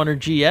the 1200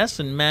 GS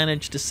and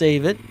managed to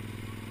save it.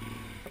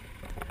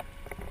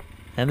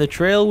 And the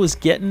trail was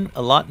getting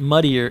a lot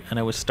muddier, and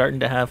I was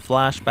starting to have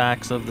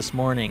flashbacks of this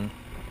morning.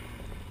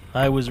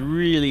 I was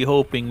really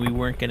hoping we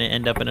weren't going to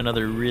end up in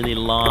another really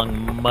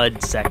long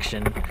mud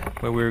section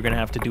where we were going to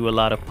have to do a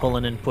lot of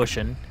pulling and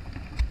pushing.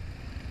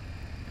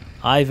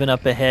 Ivan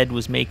up ahead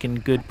was making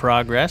good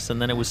progress,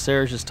 and then it was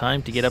Serge's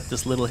time to get up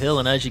this little hill,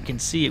 and as you can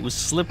see, it was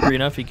slippery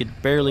enough he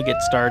could barely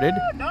get started.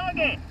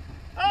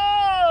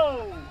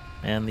 Oh!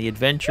 And the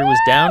adventure was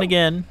down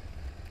again.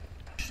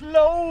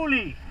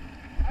 Slowly!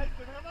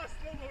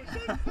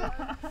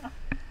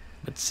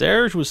 But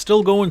Serge was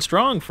still going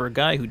strong for a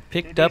guy who'd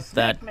picked up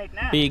that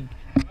big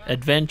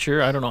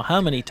adventure I don't know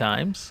how many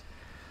times.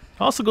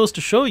 It also goes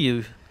to show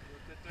you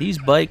these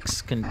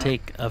bikes can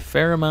take a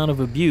fair amount of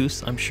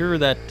abuse. I'm sure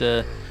that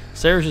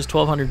Serge's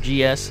 1200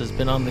 GS has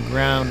been on the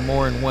ground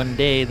more in one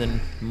day than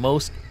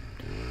most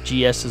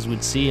GSs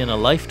would see in a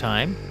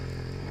lifetime.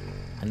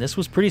 And this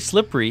was pretty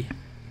slippery.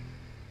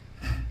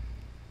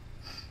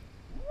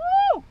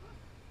 Woo!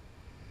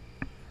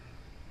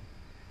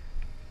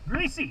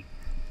 Greasy.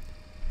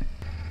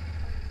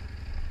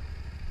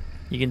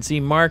 You can see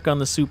Mark on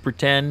the Super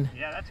 10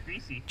 Yeah, that's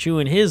greasy.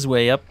 chewing his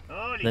way up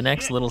Holy the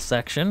next shit. little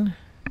section.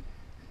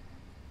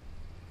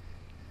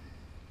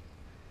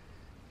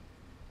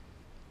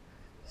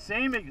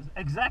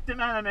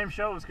 Exactement la même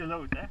chose que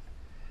l'autre, hein?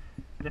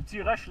 Le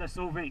petit rush l'a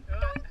sauvé.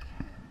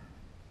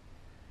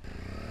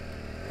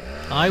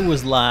 I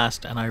was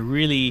last, and I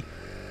really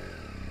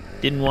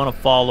didn't want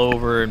to fall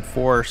over and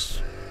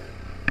force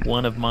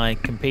one of my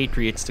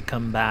compatriots to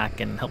come back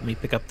and help me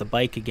pick up the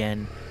bike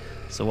again.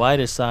 So I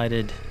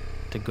decided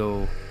to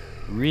go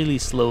really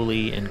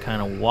slowly and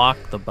kind of walk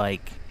the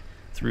bike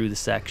through the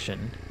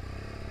section.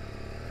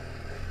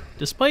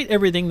 Despite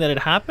everything that had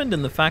happened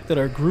and the fact that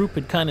our group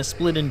had kind of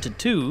split into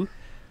two,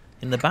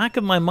 in the back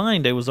of my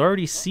mind I was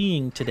already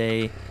seeing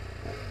today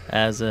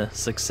as a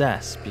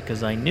success,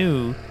 because I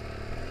knew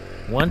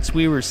once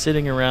we were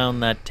sitting around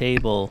that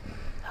table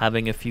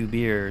having a few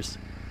beers,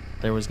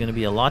 there was going to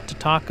be a lot to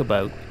talk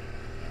about,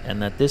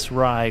 and that this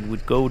ride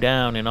would go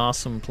down in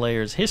Awesome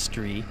Players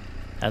history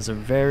as a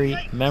very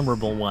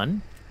memorable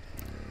one.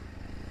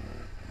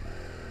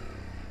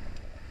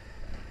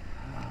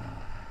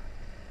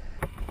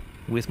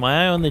 With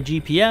my eye on the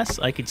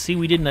GPS, I could see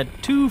we didn't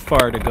have too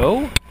far to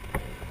go.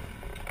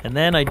 And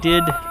then I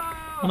did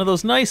one of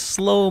those nice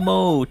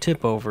slow-mo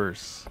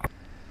tip-overs.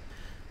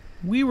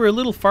 We were a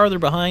little farther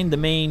behind the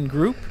main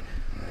group,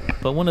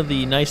 but one of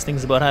the nice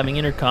things about having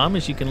intercom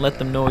is you can let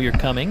them know you're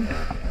coming.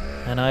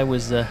 And I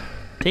was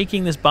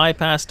taking this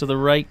bypass to the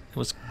right. It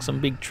was some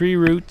big tree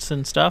roots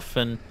and stuff,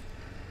 and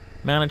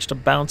managed to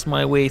bounce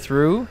my way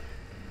through.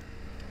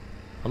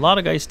 A lot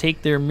of guys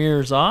take their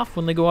mirrors off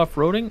when they go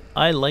off-roading.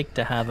 I like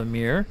to have a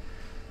mirror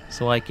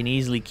so I can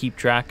easily keep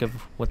track of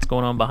what's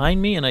going on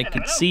behind me, and I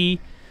could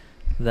see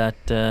that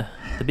the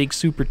big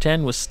Super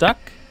 10 was stuck.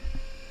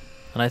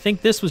 And I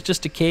think this was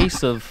just a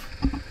case of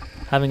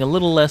having a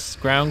little less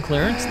ground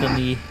clearance than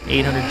the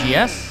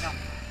 800 GS.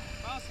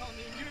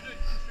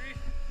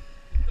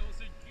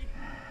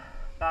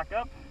 Back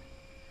up.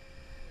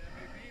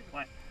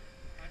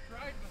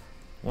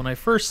 When I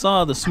first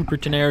saw the Super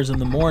Tenaires in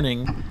the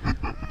morning,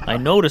 I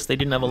noticed they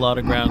didn't have a lot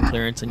of ground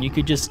clearance, and you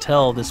could just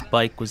tell this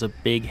bike was a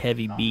big,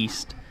 heavy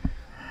beast.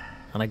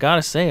 And I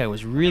gotta say, I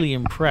was really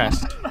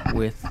impressed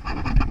with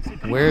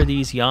where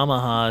these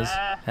Yamahas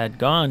had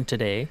gone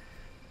today,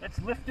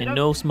 in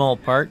no small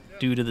part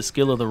due to the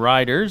skill of the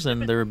riders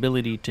and their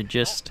ability to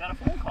just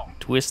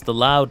twist the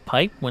loud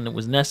pipe when it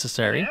was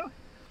necessary.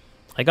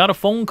 I got a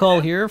phone call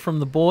here from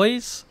the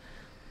boys,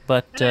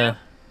 but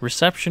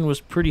reception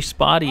was pretty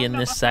spotty in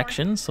this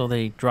section, so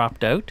they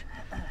dropped out.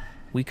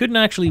 We couldn't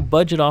actually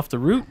budge it off the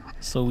route,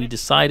 so we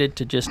decided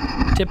to just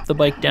tip the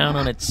bike down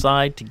on its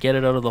side to get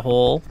it out of the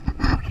hole.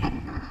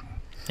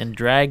 and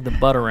drag the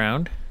butt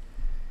around.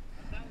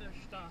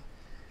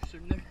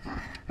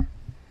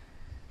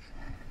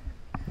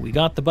 We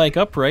got the bike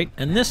upright,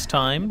 and this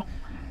time,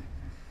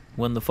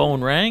 when the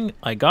phone rang,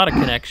 I got a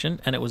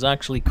connection, and it was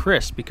actually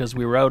Chris, because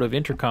we were out of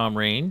intercom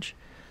range,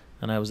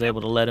 and I was able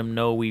to let him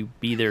know we'd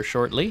be there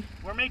shortly.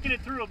 We're making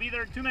it through. We'll be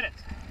there in 2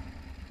 minutes.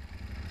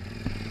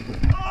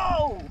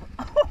 Oh!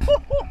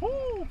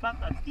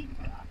 Fantastic.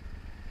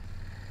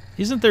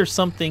 Isn't there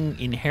something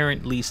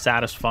inherently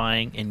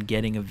satisfying in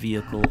getting a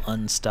vehicle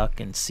unstuck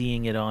and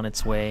seeing it on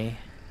its way?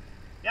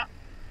 Yeah.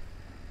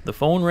 The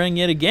phone rang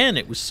yet again.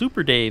 It was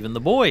Super Dave and the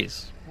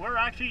boys. We're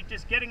actually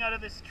just getting out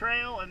of this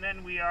trail, and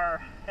then we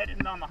are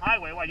heading on the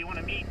highway. Why, do you want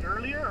to meet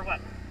earlier, or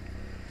what?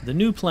 The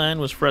new plan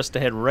was for us to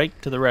head right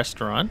to the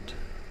restaurant.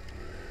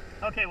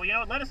 Okay, well, you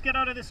know what? Let us get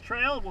out of this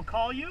trail. We'll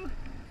call you,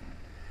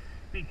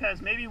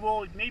 because maybe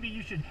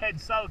you should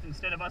head south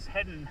instead of us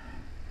heading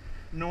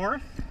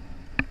north.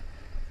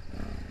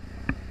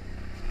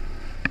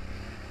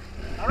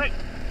 All right.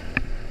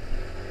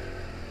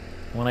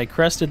 When I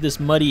crested this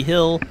muddy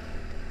hill,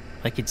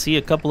 I could see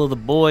a couple of the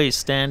boys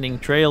standing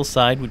trail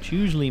side, which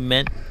usually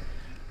meant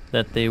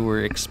that they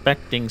were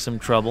expecting some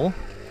trouble.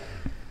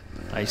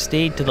 I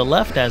stayed to the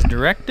left as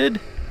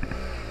directed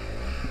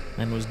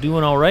and was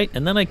doing all right,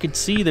 and then I could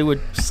see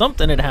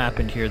something had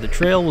happened here. The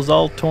trail was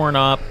all torn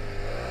up,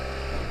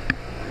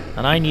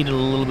 and I needed a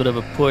little bit of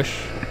a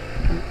push.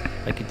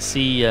 I could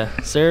see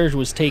Serge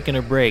was taking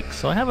a break,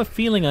 so I have a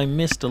feeling I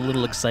missed a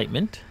little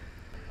excitement.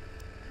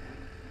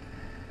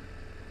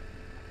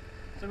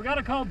 So we got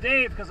to call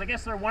Dave, because I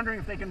guess they're wondering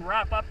if they can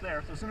wrap up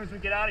there. So as soon as we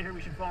get out of here,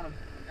 we should phone him.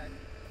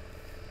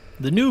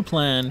 The new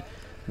plan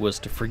was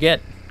to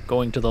forget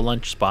going to the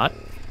lunch spot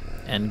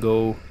and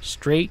go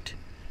straight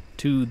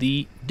to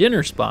the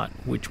dinner spot,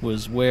 which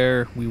was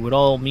where we would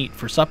all meet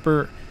for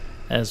supper,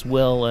 as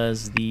well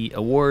as the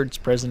awards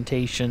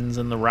presentations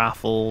and the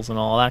raffles and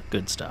all that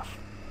good stuff.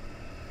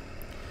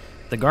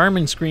 The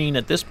Garmin screen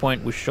at this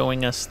point was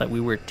showing us that we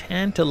were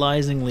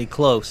tantalizingly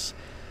close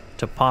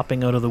to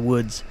popping out of the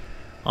woods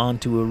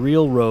onto a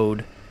real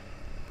road,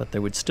 but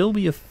there would still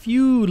be a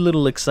few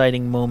little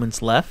exciting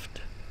moments left.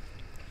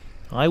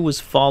 I was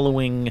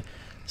following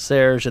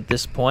Serge at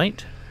this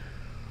point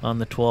on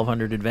the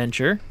 1200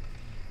 adventure,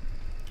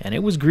 and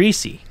it was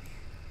greasy.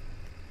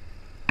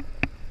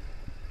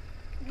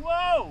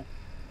 Whoa!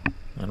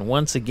 And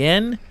once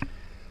again,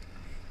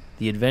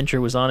 the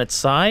adventure was on its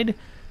side,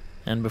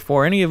 and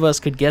before any of us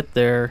could get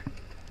there,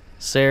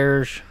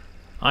 Serge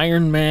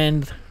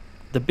Ironman'd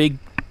the big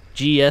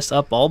GS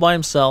up all by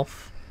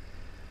himself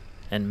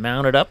and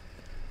mounted up,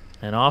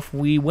 and off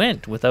we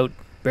went without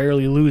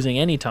barely losing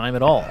any time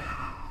at all.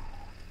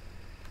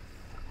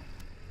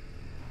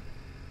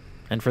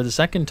 And for the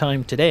second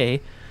time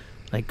today,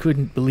 I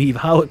couldn't believe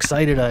how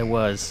excited I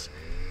was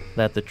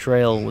that the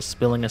trail was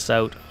spilling us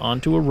out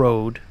onto a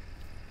road.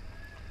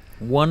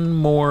 One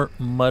more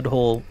mud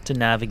hole to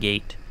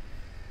navigate,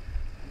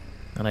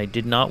 and I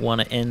did not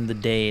want to end the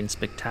day in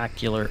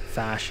spectacular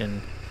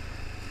fashion.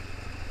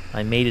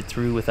 I made it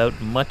through without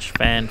much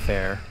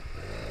fanfare.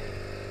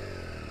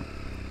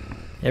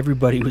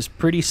 Everybody was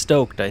pretty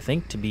stoked, I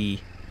think, to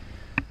be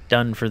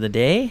done for the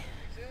day.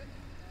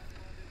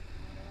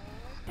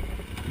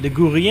 Le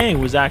Gourien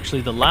was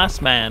actually the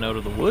last man out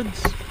of the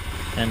woods,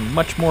 and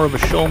much more of a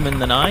showman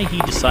than I, he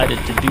decided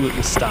to do it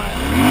with style.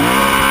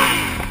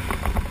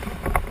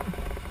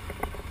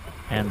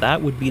 And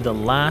that would be the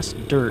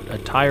last dirt a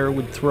tire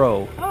would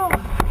throw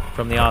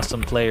from the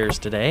awesome players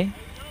today.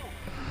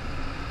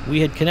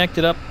 We had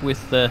connected up with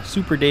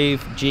Super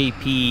Dave,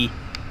 JP,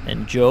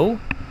 and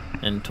Joe,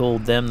 and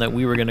told them that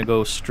we were going to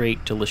go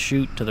straight to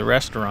Lachute to the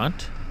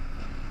restaurant.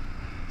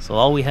 So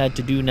all we had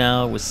to do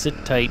now was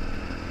sit tight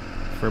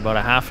for about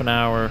a half an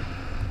hour,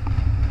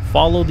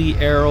 follow the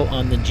arrow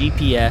on the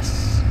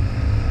GPS,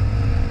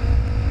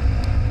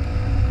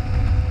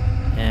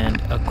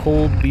 and a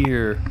cold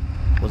beer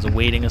was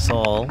awaiting us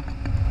all.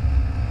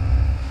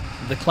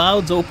 The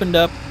clouds opened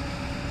up,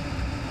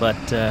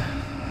 but a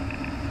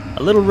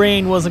little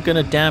rain wasn't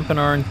going to dampen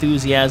our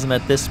enthusiasm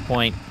at this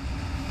point.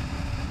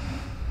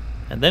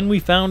 And then we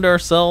found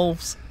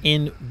ourselves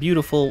in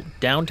beautiful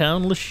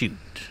downtown Lachute.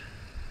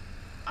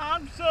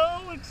 I'm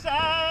so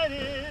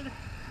excited,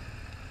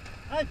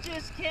 I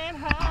just can't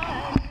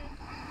hide it.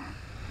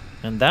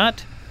 And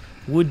that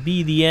would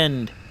be the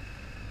end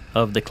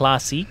of the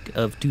Classique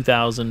of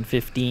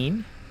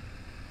 2015.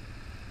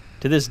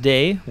 To this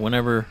day,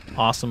 whenever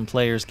awesome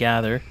players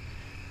gather,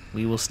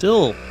 we will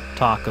still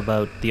talk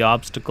about the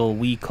obstacle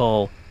we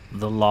call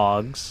the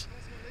logs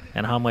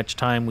and how much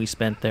time we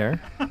spent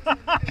there.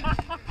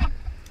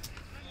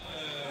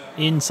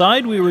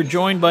 Inside, we were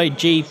joined by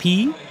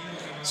JP,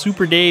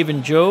 Super Dave,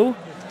 and Joe.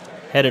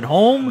 Headed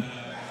home.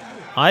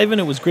 Ivan,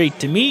 it was great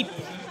to meet.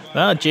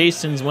 Well,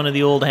 Jason's one of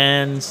the old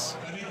hands.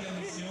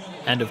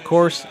 And of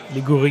course,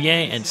 Le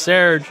Gourien and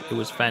Serge. It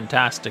was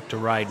fantastic to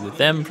ride with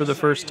them for the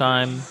first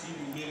time.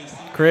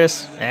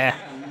 Chris,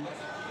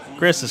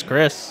 Chris is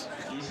Chris.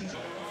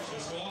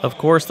 Of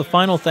course, the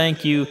final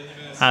thank you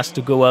has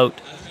to go out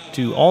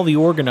to all the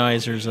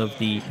organizers of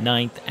the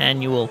 9th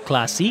Annual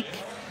Classique,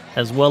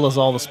 as well as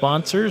all the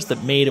sponsors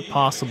that made it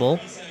possible.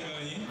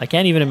 I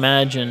can't even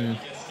imagine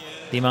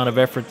the amount of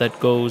effort that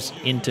goes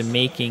into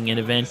making an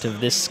event of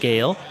this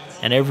scale,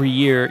 and every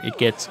year it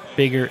gets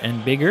bigger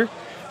and bigger.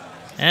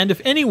 And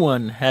if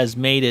anyone has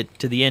made it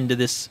to the end of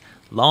this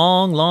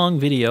long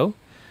video,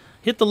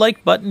 hit the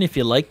like button if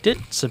you liked it,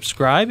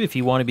 subscribe if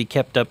you want to be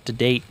kept up to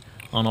date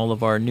on all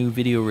of our new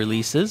video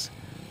releases,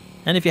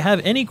 and if you have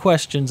any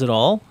questions at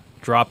all,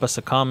 drop us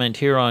a comment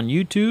here on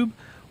YouTube,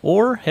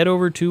 or head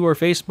over to our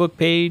Facebook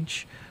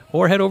page,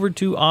 or head over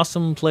to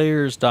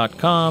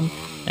awesomeplayers.com,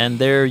 and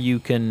there you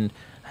can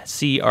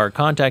see our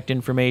contact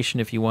information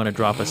if you want to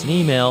drop us an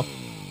email,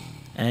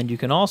 and you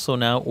can also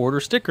now order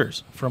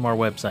stickers from our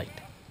website.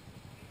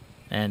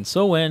 And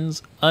so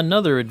ends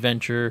another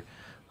adventure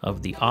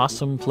of the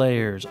Awesome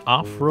Players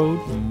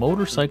Off-Road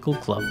Motorcycle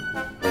Club.